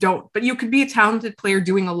or you don't, but you could be a talented player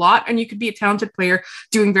doing a lot, and you could be a talented player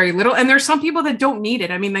doing very little. And there's some people that don't need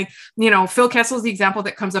it. I mean, like, Phil Kessel is the example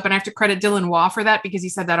that comes up, and I have to credit Dylan Waugh for that because he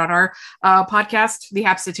said that on our podcast, The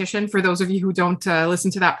Habstitution. For those of you who don't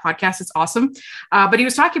listen to that podcast, it's awesome. But he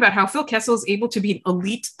was talking about how Phil Kessel is able to be an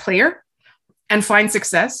elite player and find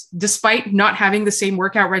success despite not having the same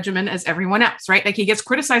workout regimen as everyone else, right? Like he gets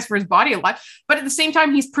criticized for his body a lot, but at the same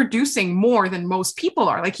time, he's producing more than most people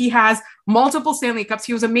are. Like he has multiple Stanley Cups.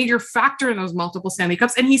 He was a major factor in those multiple Stanley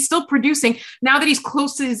Cups, and he's still producing now that he's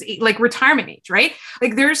close to his like retirement age, right?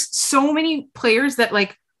 Like there's so many players that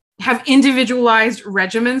like have individualized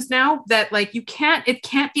regimens now that like it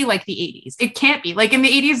can't be like the 80s. It can't be like in the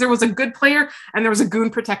 80s, there was a good player and there was a goon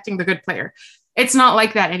protecting the good player. It's not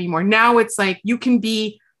like that anymore. Now it's like you can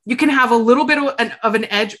have a little bit of an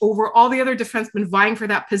edge over all the other defensemen vying for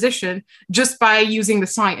that position just by using the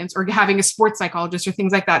science or having a sports psychologist or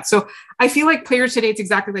things like that. So I feel like players today, it's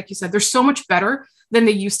exactly like you said, they're so much better than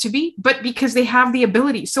they used to be, but because they have the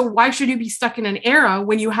ability. So why should you be stuck in an era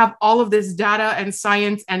when you have all of this data and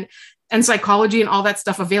science and psychology and all that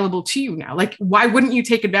stuff available to you now? Like, why wouldn't you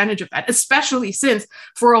take advantage of that? Especially since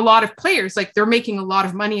for a lot of players, like they're making a lot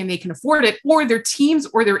of money and they can afford it, or their teams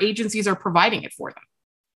or their agencies are providing it for them.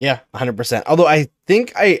 Yeah, 100%. Although I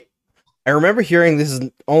think I remember hearing, this is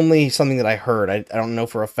only something that I heard. I don't know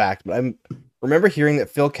for a fact, but I remember hearing that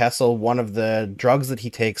Phil Kessel, one of the drugs that he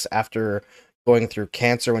takes after going through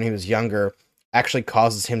cancer when he was younger, actually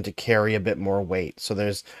causes him to carry a bit more weight. So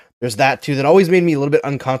there's that too. That always made me a little bit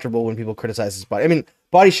uncomfortable when people criticize his body. I mean,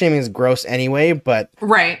 body shaming is gross anyway, but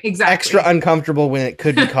Right, exactly. extra uncomfortable when it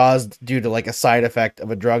could be caused due to like a side effect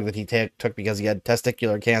of a drug that he took because he had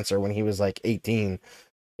testicular cancer when he was like 18.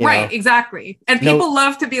 Right, know? exactly. And No- people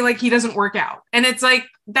love to be like, he doesn't work out. And it's like,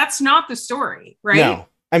 that's not the story, right? No.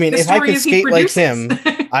 I mean, The if I story could is he skate like produces.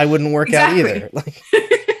 him, I wouldn't work out Exactly. either. Like,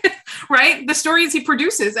 Right? The story is he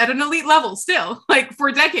produces at an elite level still, like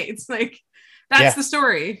for decades. Like that's Yeah. the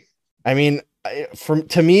story. I mean,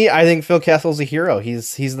 to me, I think Phil Kessel's a hero.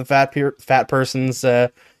 He's the fat person's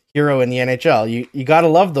hero in the NHL. You gotta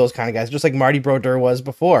love those kind of guys, just like Marty Brodeur was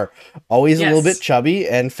before. Always a little Yes. bit chubby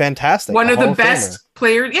and fantastic. One a of the Hall best Famer.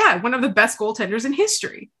 players, one of the best goaltenders in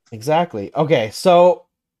history. Exactly. Okay, so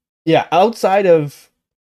yeah, outside of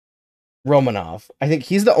Romanov, I think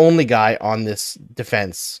he's the only guy on this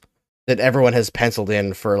defense that everyone has penciled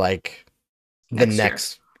in for like the Next year.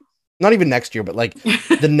 next not even next year, but like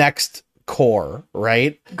the next core,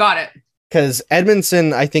 right? Got it. Because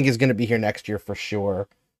Edmondson, I think, is going to be here next year for sure.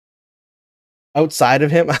 Outside of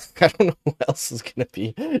him, I don't know who else is going to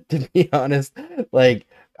be, to be honest. Like,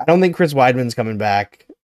 I don't think Chris Weidman's coming back.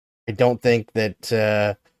 I don't think that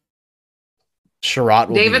Sherratt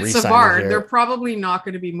will David be re-signed Savard. here. They're probably not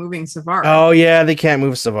going to be moving Savard. Oh, yeah, they can't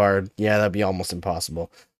move Savard. Yeah, that'd be almost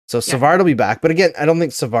impossible. So Yeah. Savard will be back. But again, I don't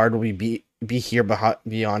think Savard will be here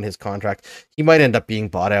beyond his contract. He might end up being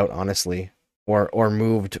bought out, honestly, or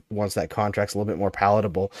moved once that contract's a little bit more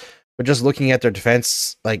palatable. But just looking at their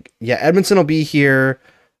defense, like, yeah, Edmondson will be here.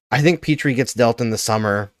 I think Petrie gets dealt in the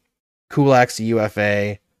summer. Kulak's a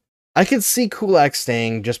UFA. I could see Kulak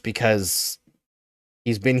staying just because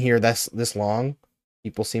he's been here this long.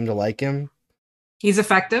 People seem to like him. He's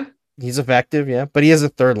effective. He's effective, yeah, but he is a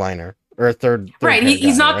third liner or a third Right. pair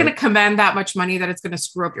He's guy, not right? going to command that much money that it's going to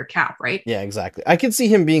screw up your cap, right? Yeah, exactly. I could see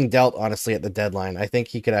him being dealt, honestly, at the deadline. I think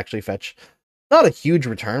he could actually fetch not a huge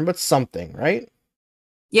return, but something, right?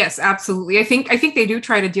 Yes, absolutely. I think they do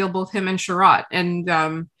try to deal both him and Sherratt, and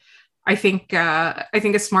I think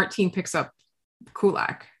a smart team picks up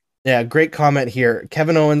Kulak. Yeah, great comment here.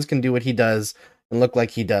 Kevin Owens can do what he does and look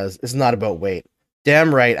like he does. It's not about weight.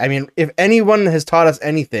 Damn right. I mean, if anyone has taught us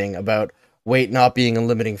anything about weight not being a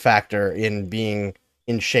limiting factor in being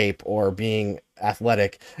in shape or being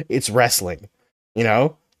athletic, it's wrestling. You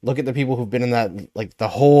know, look at the people who've been in that, like the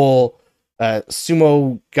whole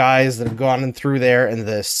sumo guys that have gone in through there, and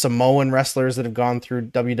the Samoan wrestlers that have gone through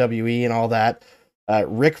WWE and all that.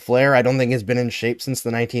 Ric Flair, I don't think has been in shape since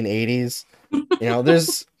the 1980s. You know,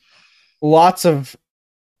 there's lots of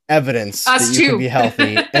evidence Us that you too. can be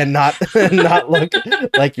healthy and not look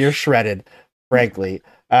like you're shredded, frankly.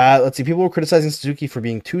 Let's see. People were criticizing Suzuki for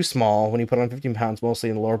being too small when he put on 15 pounds, mostly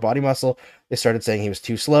in the lower body muscle. They started saying he was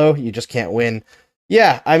too slow. You just can't win.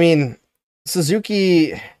 Yeah, I mean,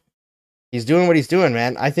 Suzuki, he's doing what he's doing,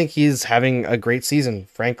 man. I think he's having a great season,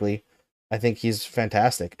 frankly. I think he's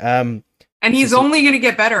fantastic. And he's So- only going to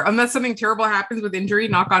get better unless something terrible happens with injury.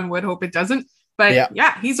 Knock on wood, hope it doesn't. But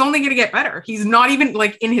Yeah. he's only going to get better. He's not even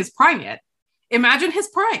like in his prime yet. Imagine his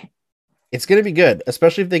prime. It's going to be good,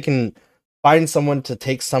 especially if they can find someone to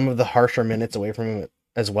take some of the harsher minutes away from him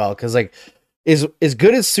as well. Because, like, as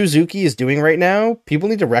good as Suzuki is doing right now, people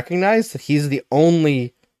need to recognize that he's the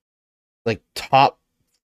only, like, top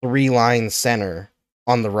 3-line center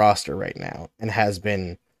on the roster right now, and has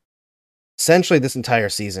been essentially this entire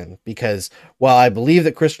season. Because while I believe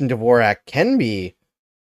that Christian Dvorak can be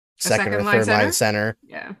second or second-line third line center,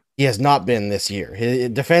 Yeah. he has not been this year.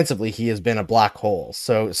 Defensively, he has been a black hole.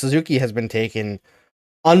 So Suzuki has been taking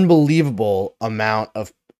an unbelievable amount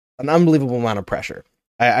of pressure.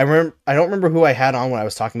 I remember, I don't remember who I had on when I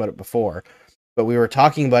was talking about it before, but we were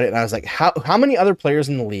talking about it, and I was like, how many other players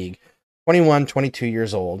in the league, 21, 22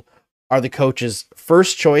 years old, are the coach's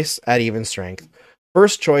first choice at even strength,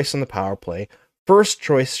 first choice on the power play, first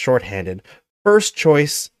choice shorthanded, first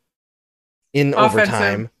choice in Offensive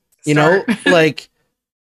overtime? You know, start. like,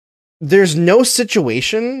 there's no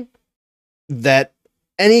situation that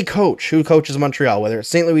any coach who coaches Montreal, whether it's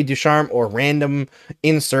St. Louis Ducharme or random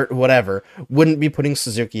insert whatever, wouldn't be putting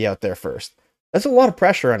Suzuki out there first. That's a lot of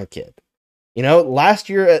pressure on a kid. You know, last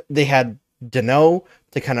year they had Danault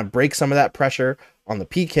to kind of break some of that pressure on the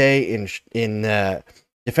PK in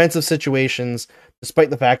defensive situations.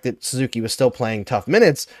 Despite the fact that Suzuki was still playing tough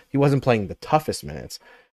minutes, he wasn't playing the toughest minutes.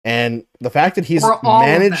 And the fact that he's Or all of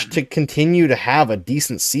managed them. to continue to have a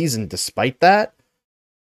decent season despite that,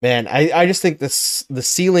 Man, I just think this the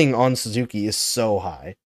ceiling on Suzuki is so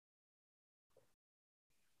high.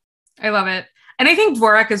 I love it. And I think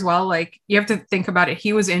Dvorak as well, like you have to think about it.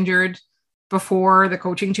 He was injured before the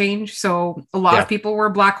coaching change. So a lot Yeah. of people were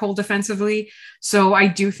black hole defensively. So I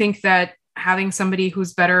do think that having somebody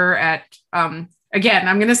who's better at, again,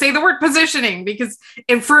 I'm going to say the word positioning because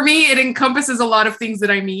for me, it encompasses a lot of things that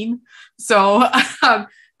I mean. So,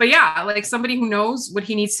 but yeah, like somebody who knows what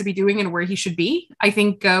he needs to be doing and where he should be, I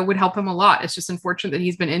think would help him a lot. It's just unfortunate that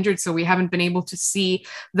he's been injured. So we haven't been able to see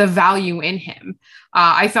the value in him.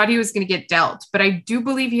 I thought he was going to get dealt, but I do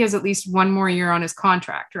believe he has at least one more year on his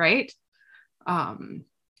contract, right?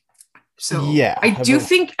 So Yeah, I do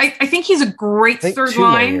think I think he's a great I think third 2 more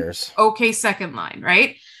line, years. okay second line,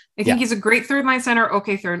 right? I think Yeah. he's a great third line center,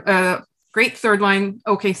 okay great third line,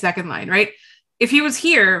 okay second line, right? If he was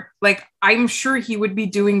here, like I'm sure he would be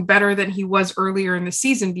doing better than he was earlier in the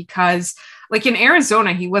season because like in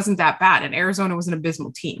Arizona, he wasn't that bad, and Arizona was an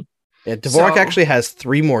abysmal team. Yeah, Dvorak So- actually has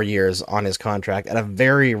 3 more years on his contract at a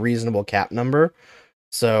very reasonable cap number.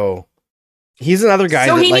 So he's another guy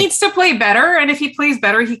So that he like needs to play better, and if he plays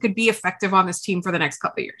better, he could be effective on this team for the next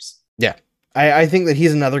couple of years. I think that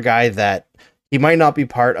he's another guy that he might not be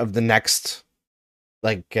part of the next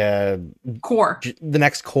like Core. the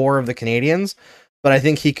next core of the Canadians, but I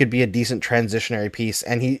think he could be a decent transitionary piece.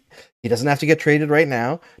 And he doesn't have to get traded right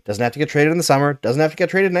now, doesn't have to get traded in the summer, doesn't have to get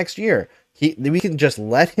traded next year. We can just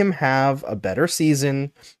let him have a better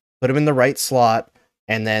season, put him in the right slot,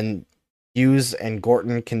 and then Hughes and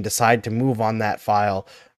Gorton can decide to move on that file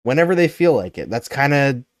whenever they feel like it. That's kind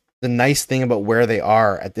of the nice thing about where they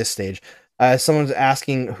are at this stage. Someone's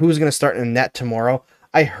asking who's going to start in net tomorrow.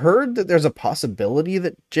 I heard that there's a possibility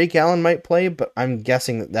that Jake Allen might play, but I'm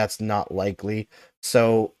guessing that that's not likely.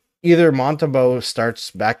 So either Montembeault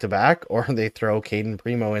starts back to back, or they throw Caden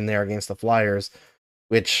Primo in there against the Flyers,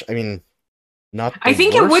 which I mean, not. I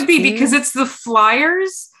think it worst would be team. because it's the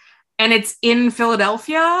Flyers and it's in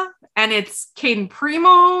Philadelphia and it's Caden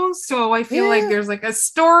Primo. So I feel like Yeah. there's like a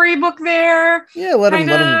storybook there. Yeah, let him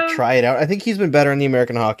kind of- try it out. I think he's been better in the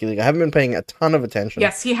American Hockey League. I haven't been paying a ton of attention.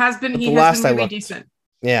 Yes, he has been. But He the has last I been really looked- decent.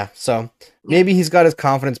 Yeah, so maybe he's got his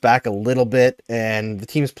confidence back a little bit, and the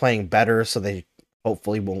team's playing better, so they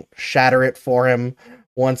hopefully won't shatter it for him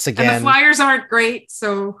once And the again. Flyers aren't great,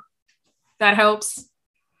 so that helps.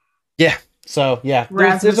 So yeah,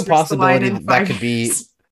 there's Rasmus a Ristolainen possibility in that that 5 could be years.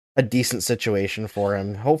 a decent situation for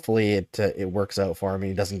him. Hopefully, it works out for him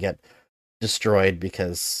and he doesn't get destroyed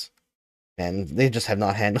because, man, they just have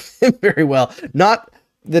not handled him very well. Not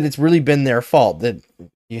that it's really been their fault that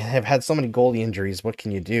you have had so many goalie injuries. What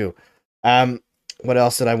can you do? What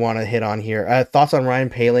else did I want to hit on here? Thoughts on Ryan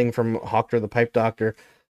Paling from Hawker the Pipe Doctor?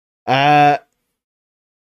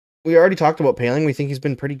 We already talked about Paling. We think he's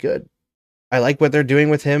been pretty good. I like what they're doing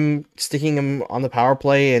with him, sticking him on the power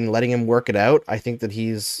play and letting him work it out. I think that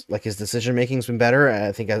he's like his decision making's been better.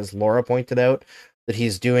 I think, as Laura pointed out, that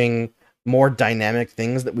he's doing more dynamic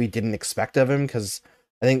things that we didn't expect of him. Because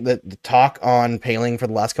I think that the talk on Paling for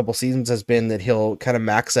the last couple seasons has been that he'll kind of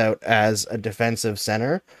max out as a defensive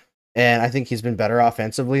center, and I think he's been better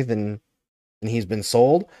offensively than he's been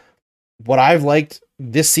sold. What I've liked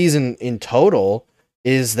this season in total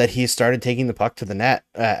is that he started taking the puck to the net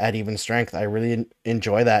at even strength. I really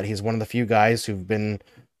enjoy that. He's one of the few guys who've been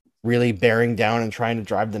really bearing down and trying to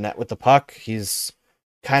drive the net with the puck. He's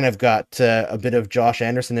kind of got a bit of Josh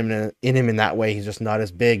Anderson in him in that way. He's just not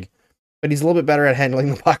as big, but he's a little bit better at handling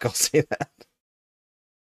the puck. I'll say that.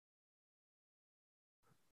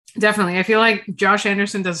 Definitely. I feel like Josh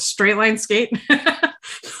Anderson does a straight line skate.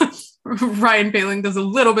 Ryan Paling does a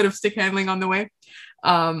little bit of stick handling on the way.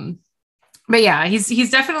 But yeah,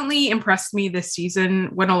 he's definitely impressed me this season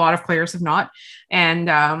when a lot of players have not. And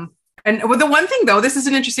well, the one thing though, this is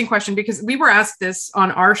an interesting question because we were asked this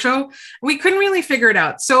on our show. We couldn't really figure it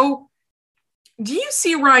out. So do you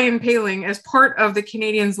see Ryan Paling as part of the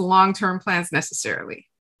Canadiens' long-term plans necessarily?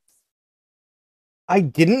 I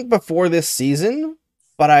didn't before this season,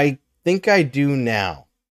 but I think I do now.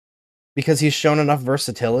 Because he's shown enough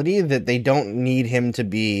versatility that they don't need him to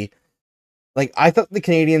be... Like, I thought the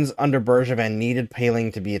Canadians under Bergevin needed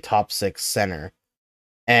Paling to be a top 6 center.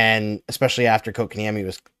 And especially after Kotkaniemi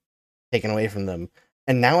was taken away from them.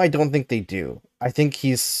 And now I don't think they do. I think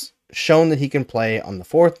he's shown that he can play on the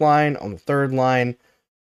 4th line, on the 3rd line.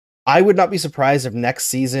 I would not be surprised if next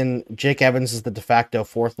season Jake Evans is the de facto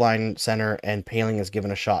 4th line center and Paling is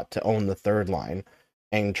given a shot to own the 3rd line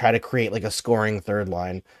and try to create like a scoring 3rd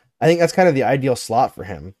line. I think that's kind of the ideal slot for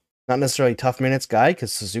him. Not necessarily tough minutes guy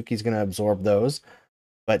because Suzuki's going to absorb those,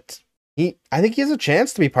 but I think he has a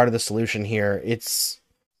chance to be part of the solution here. It's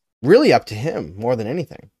really up to him more than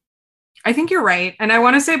anything. I think you're right. And I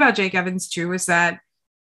want to say about Jake Evans too, is that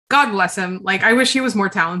God bless him. Like, I wish he was more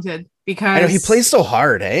talented because I know he plays so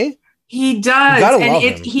hard, eh? He does. You gotta And love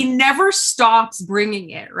him. he never stops bringing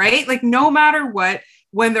it, right? Like, no matter what,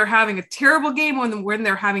 when they're having a terrible game, when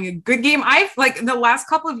they're having a good game, I've like in the last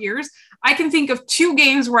couple of years, I can think of 2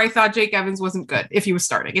 games where I thought Jake Evans wasn't good if he was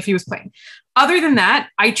starting, if he was playing. Other than that,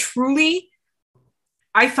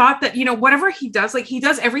 I thought that, you know, whatever he does, like he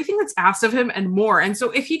does everything that's asked of him and more. And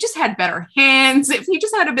so if he just had better hands, if he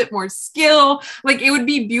just had a bit more skill, like it would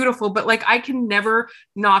be beautiful. But like, I can never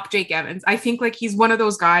knock Jake Evans. I think like he's one of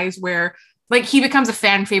those guys where like he becomes a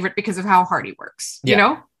fan favorite because of how hard he works, you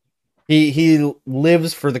know? He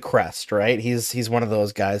lives for the crest, right? He's one of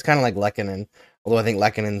those guys, kind of like Lehkonen, although I think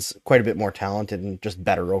Lekkonen's quite a bit more talented and just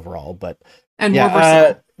better overall. But And more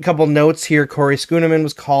versatile. a couple notes here. Corey Schooneman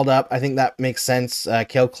was called up. I think that makes sense.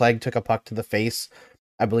 Cale Clegg took a puck to the face,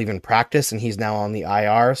 I believe, in practice, and he's now on the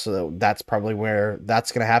IR, so that's probably where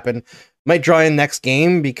that's going to happen. Might draw in next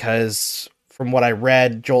game because from what I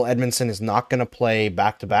read, Joel Edmondson is not going to play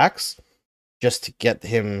back-to-backs just to get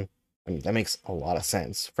him. I mean, that makes a lot of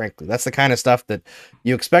sense, frankly. That's the kind of stuff that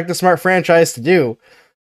you expect a smart franchise to do,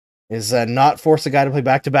 is not force a guy to play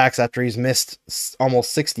back-to-backs after he's missed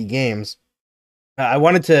almost 60 games. I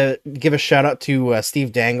wanted to give a shout out to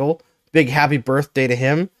Steve Dangle. Big happy birthday to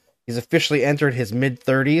him. He's officially entered his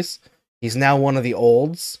mid-30s. He's now one of the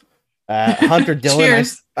olds. Hunter Dillon,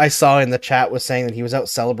 I saw in the chat, was saying that he was out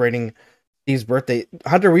celebrating Steve's birthday.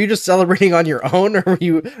 Hunter, were you just celebrating on your own, or are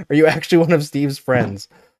you actually one of Steve's friends?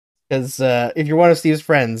 Because if you're one of Steve's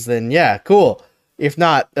friends, then yeah, cool. If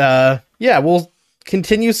not, yeah, we'll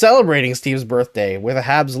continue celebrating Steve's birthday with a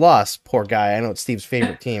Habs loss. Poor guy. I know it's Steve's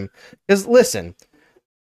favorite team. Because listen,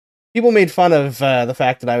 people made fun of the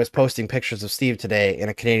fact that I was posting pictures of Steve today in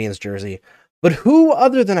a Canadiens jersey, but who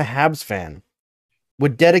other than a Habs fan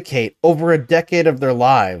would dedicate over a decade of their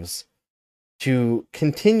lives to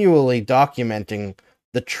continually documenting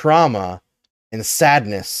the trauma and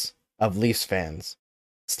sadness of Leafs fans?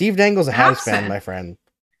 Steve Dangle's a Habs fan, my friend.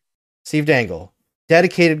 Steve Dangle,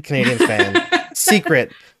 dedicated Canadiens fan,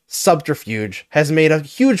 secret subterfuge, has made a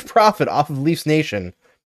huge profit off of Leafs Nation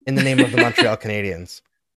in the name of the Montreal Canadiens.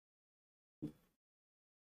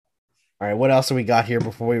 All right, what else have we got here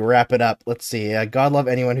before we wrap it up? Let's see. God love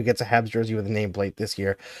anyone who gets a Habs jersey with a nameplate this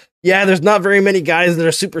year. Yeah, there's not very many guys that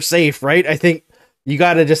are super safe, right? I think you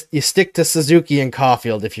got to you stick to Suzuki and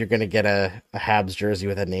Caulfield if you're going to get a Habs jersey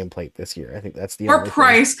with a nameplate this year. I think that's the or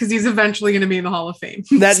Price, because he's eventually going to be in the Hall of Fame.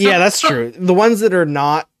 Yeah, that's true. The ones that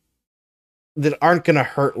aren't going to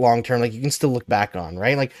hurt long term, like you can still look back on,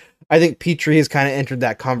 right? Like I think Petrie has kind of entered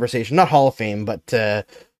that conversation, not Hall of Fame, but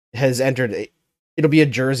has entered. It'll be a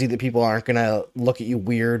jersey that people aren't going to look at you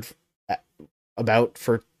weird about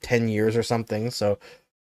for 10 years or something. So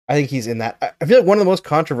I think he's in that. I feel like one of the most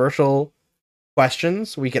controversial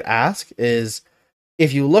questions we could ask is,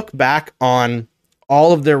 if you look back on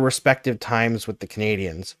all of their respective times with the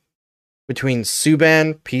Canadiens, between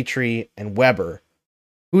Subban, Petrie, and Weber,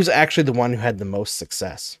 who's actually the one who had the most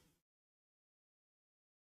success?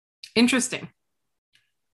 Interesting.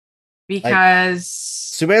 Because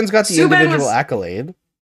Subban's got the individual accolade.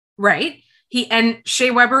 Right.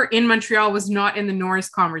 Shea Weber in Montreal was not in the Norris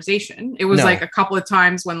conversation. It was like a couple of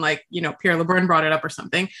times when, like, you know, Pierre LeBrun brought it up or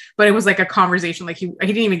something, but it was like a conversation. Like he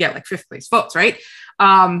didn't even get like 5th place votes. Right.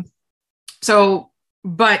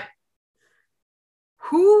 But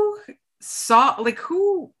who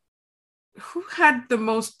had the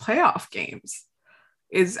most playoff games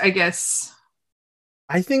is, I guess.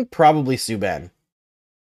 I think probably Subban.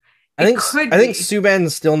 I think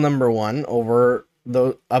Subban's still number 1 over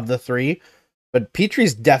of the 3. But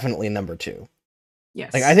Petrie's definitely number 2.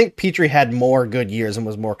 Yes. Like I think Petrie had more good years and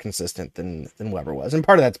was more consistent than Weber was. And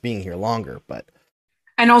part of that's being here longer,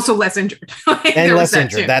 and also less injured. And less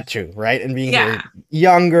injured, that too, right? And being here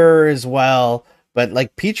younger as well. But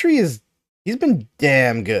like Petrie he's been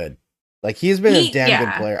damn good. Like he's been a damn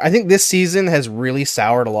good player. I think this season has really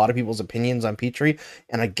soured a lot of people's opinions on Petrie,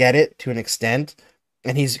 and I get it to an extent.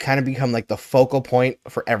 And he's kind of become like the focal point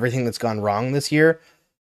for everything that's gone wrong this year.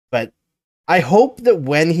 But I hope that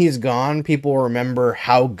when he's gone, people remember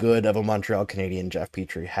how good of a Montreal Canadian Jeff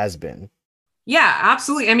Petrie has been. Yeah,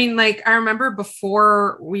 absolutely. I mean, like, I remember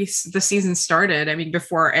before the season started, I mean,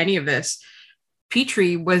 before any of this,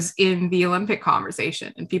 Petrie was in the Olympic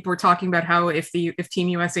conversation, and people were talking about how if Team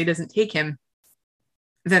USA doesn't take him,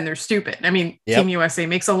 then they're stupid. I mean, Team USA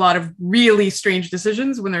makes a lot of really strange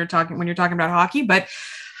decisions when you're talking about hockey, but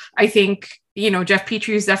I think Jeff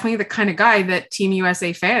Petrie is definitely the kind of guy that Team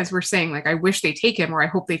USA fans were saying, like, I wish they take him, or I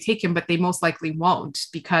hope they take him, but they most likely won't,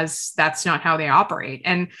 because that's not how they operate.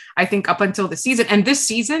 And I think up until the season, and this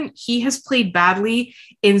season, he has played badly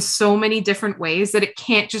in so many different ways that it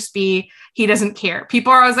can't just be he doesn't care.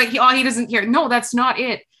 People are always like, he doesn't care. No, that's not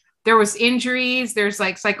it. There was injuries. There's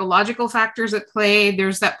like psychological factors at play.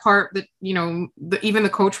 There's that part that, even the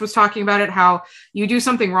coach was talking about it, how you do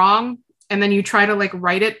something wrong and then you try to like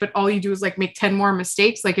right it, but all you do is like make 10 more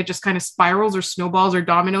mistakes. Like it just kind of spirals or snowballs or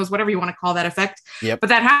dominoes, whatever you want to call that effect. Yep. But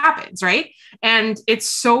that happens, right? And it's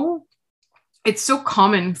so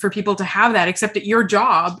common for people to have that, except at your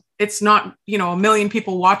job, it's not, a million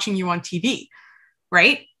people watching you on TV,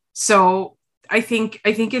 right? So I think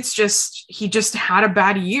it's just, he just had a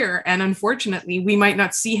bad year. And unfortunately, we might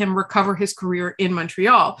not see him recover his career in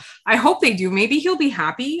Montreal. I hope they do. Maybe he'll be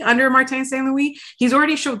happy under Martin St. Louis. He's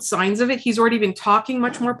already showed signs of it. He's already been talking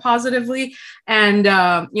much more positively. And,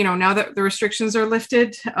 now that the restrictions are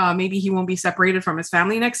lifted, maybe he won't be separated from his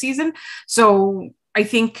family next season. So I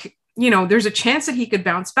think, there's a chance that he could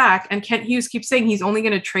bounce back. And Kent Hughes keeps saying he's only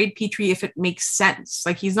going to trade Petrie if it makes sense.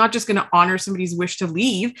 Like he's not just going to honor somebody's wish to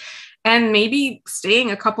leave. And maybe staying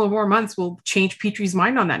a couple of more months will change Petrie's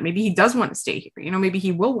mind on that. Maybe he does want to stay here. Maybe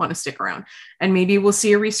he will want to stick around, and maybe we'll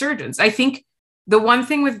see a resurgence. I think the one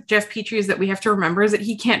thing with Jeff Petrie is that we have to remember is that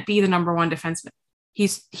he can't be the number one defenseman.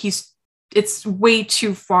 It's way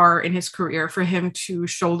too far in his career for him to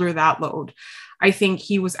shoulder that load. I think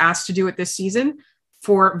he was asked to do it this season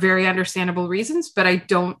for very understandable reasons, but I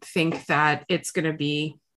don't think that it's going to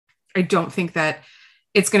be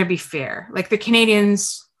fair. Like the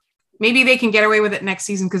Canadiens, maybe they can get away with it next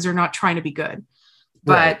season because they're not trying to be good.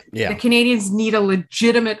 But right. Yeah. The Canadiens need a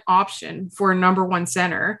legitimate option for a number one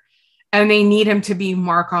center, and they need him to be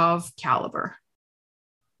Markov caliber.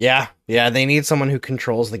 Yeah. They need someone who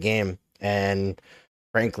controls the game. And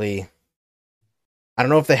frankly, I don't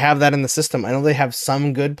know if they have that in the system. I know they have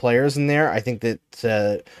some good players in there. I think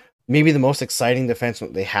that maybe the most exciting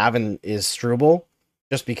defenseman they have is Struble,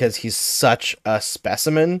 just because he's such a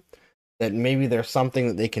specimen. That maybe there's something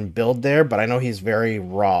that they can build there, but I know he's very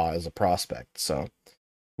raw as a prospect. So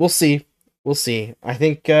we'll see. I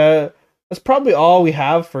think that's probably all we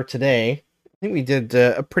have for today. I think we did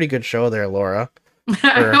a pretty good show there, Laura.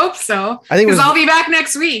 I hope so. I think because I'll be back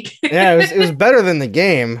next week. Yeah, it was better than the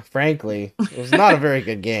game, frankly. It was not a very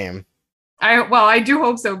good game. I do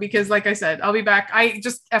hope so, because like I said, I'll be back. I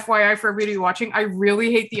just FYI for everybody watching, I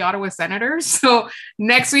really hate the Ottawa Senators. So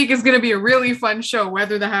next week is going to be a really fun show,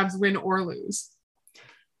 whether the Habs win or lose.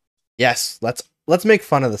 Yes, let's make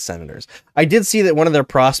fun of the Senators. I did see that one of their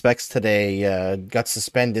prospects today got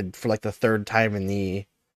suspended for like the third time in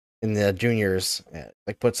the juniors.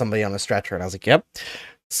 Like put somebody on a stretcher, and I was like, "Yep,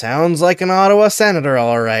 sounds like an Ottawa Senator,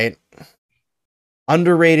 all right."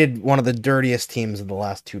 Underrated, one of the dirtiest teams of the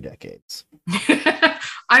last 2 decades.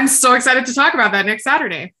 I'm so excited to talk about that next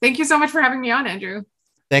Saturday. Thank you so much for having me on, Andrew.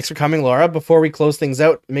 Thanks for coming, Laura. Before we close things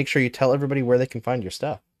out, make sure you tell everybody where they can find your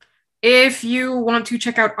stuff. If you want to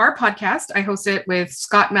check out our podcast, I host it with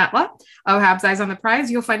Scott Matla of Habs Eyes on the Prize.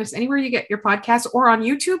 You'll find us anywhere you get your podcasts, or on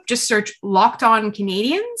YouTube. Just search Locked On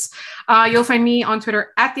Canadians. You'll find me on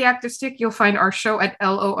Twitter at The Active Stick. You'll find our show at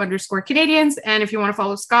LO_Canadians. And if you want to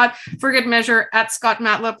follow Scott, for good measure, at Scott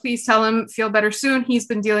Matla, please tell him feel better soon. He's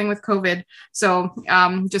been dealing with COVID. So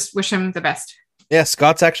just wish him the best. Yeah,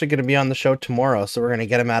 Scott's actually going to be on the show tomorrow, so we're going to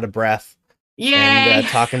get him out of breath. Yay! And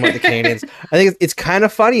talking about the Canadians. I think it's kind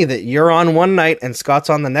of funny that you're on one night and Scott's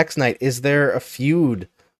on the next night. Is there a feud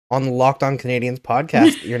on the Locked On Canadians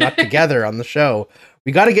podcast? You're not together on the show.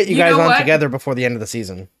 We got to get you guys on together before the end of the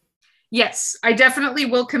season. Yes, I definitely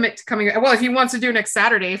will commit to coming. Well, if he wants to do next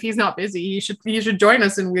Saturday, if he's not busy, he should join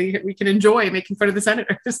us, and we can enjoy making fun of the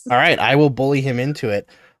Senators. All right, I will bully him into it.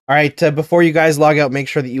 All right, before you guys log out, make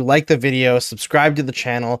sure that you like the video, subscribe to the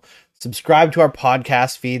channel, subscribe to our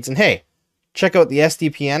podcast feeds, and hey, check out the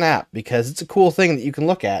SDPN app, because it's a cool thing that you can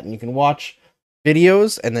look at, and you can watch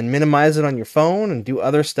videos and then minimize it on your phone and do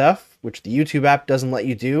other stuff, which the YouTube app doesn't let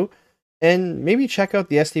you do. And maybe check out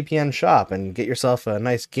the SDPN shop and get yourself a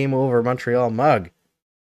nice Game Over Montreal mug.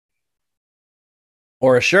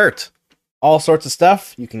 Or a shirt. All sorts of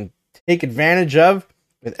stuff you can take advantage of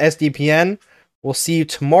with SDPN. We'll see you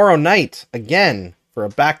tomorrow night again for a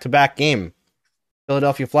back-to-back game.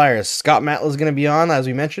 Philadelphia Flyers. Scott Matla is going to be on, as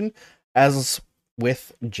we mentioned, as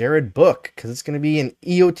with Jared Book, because it's going to be an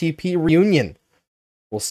EOTP reunion.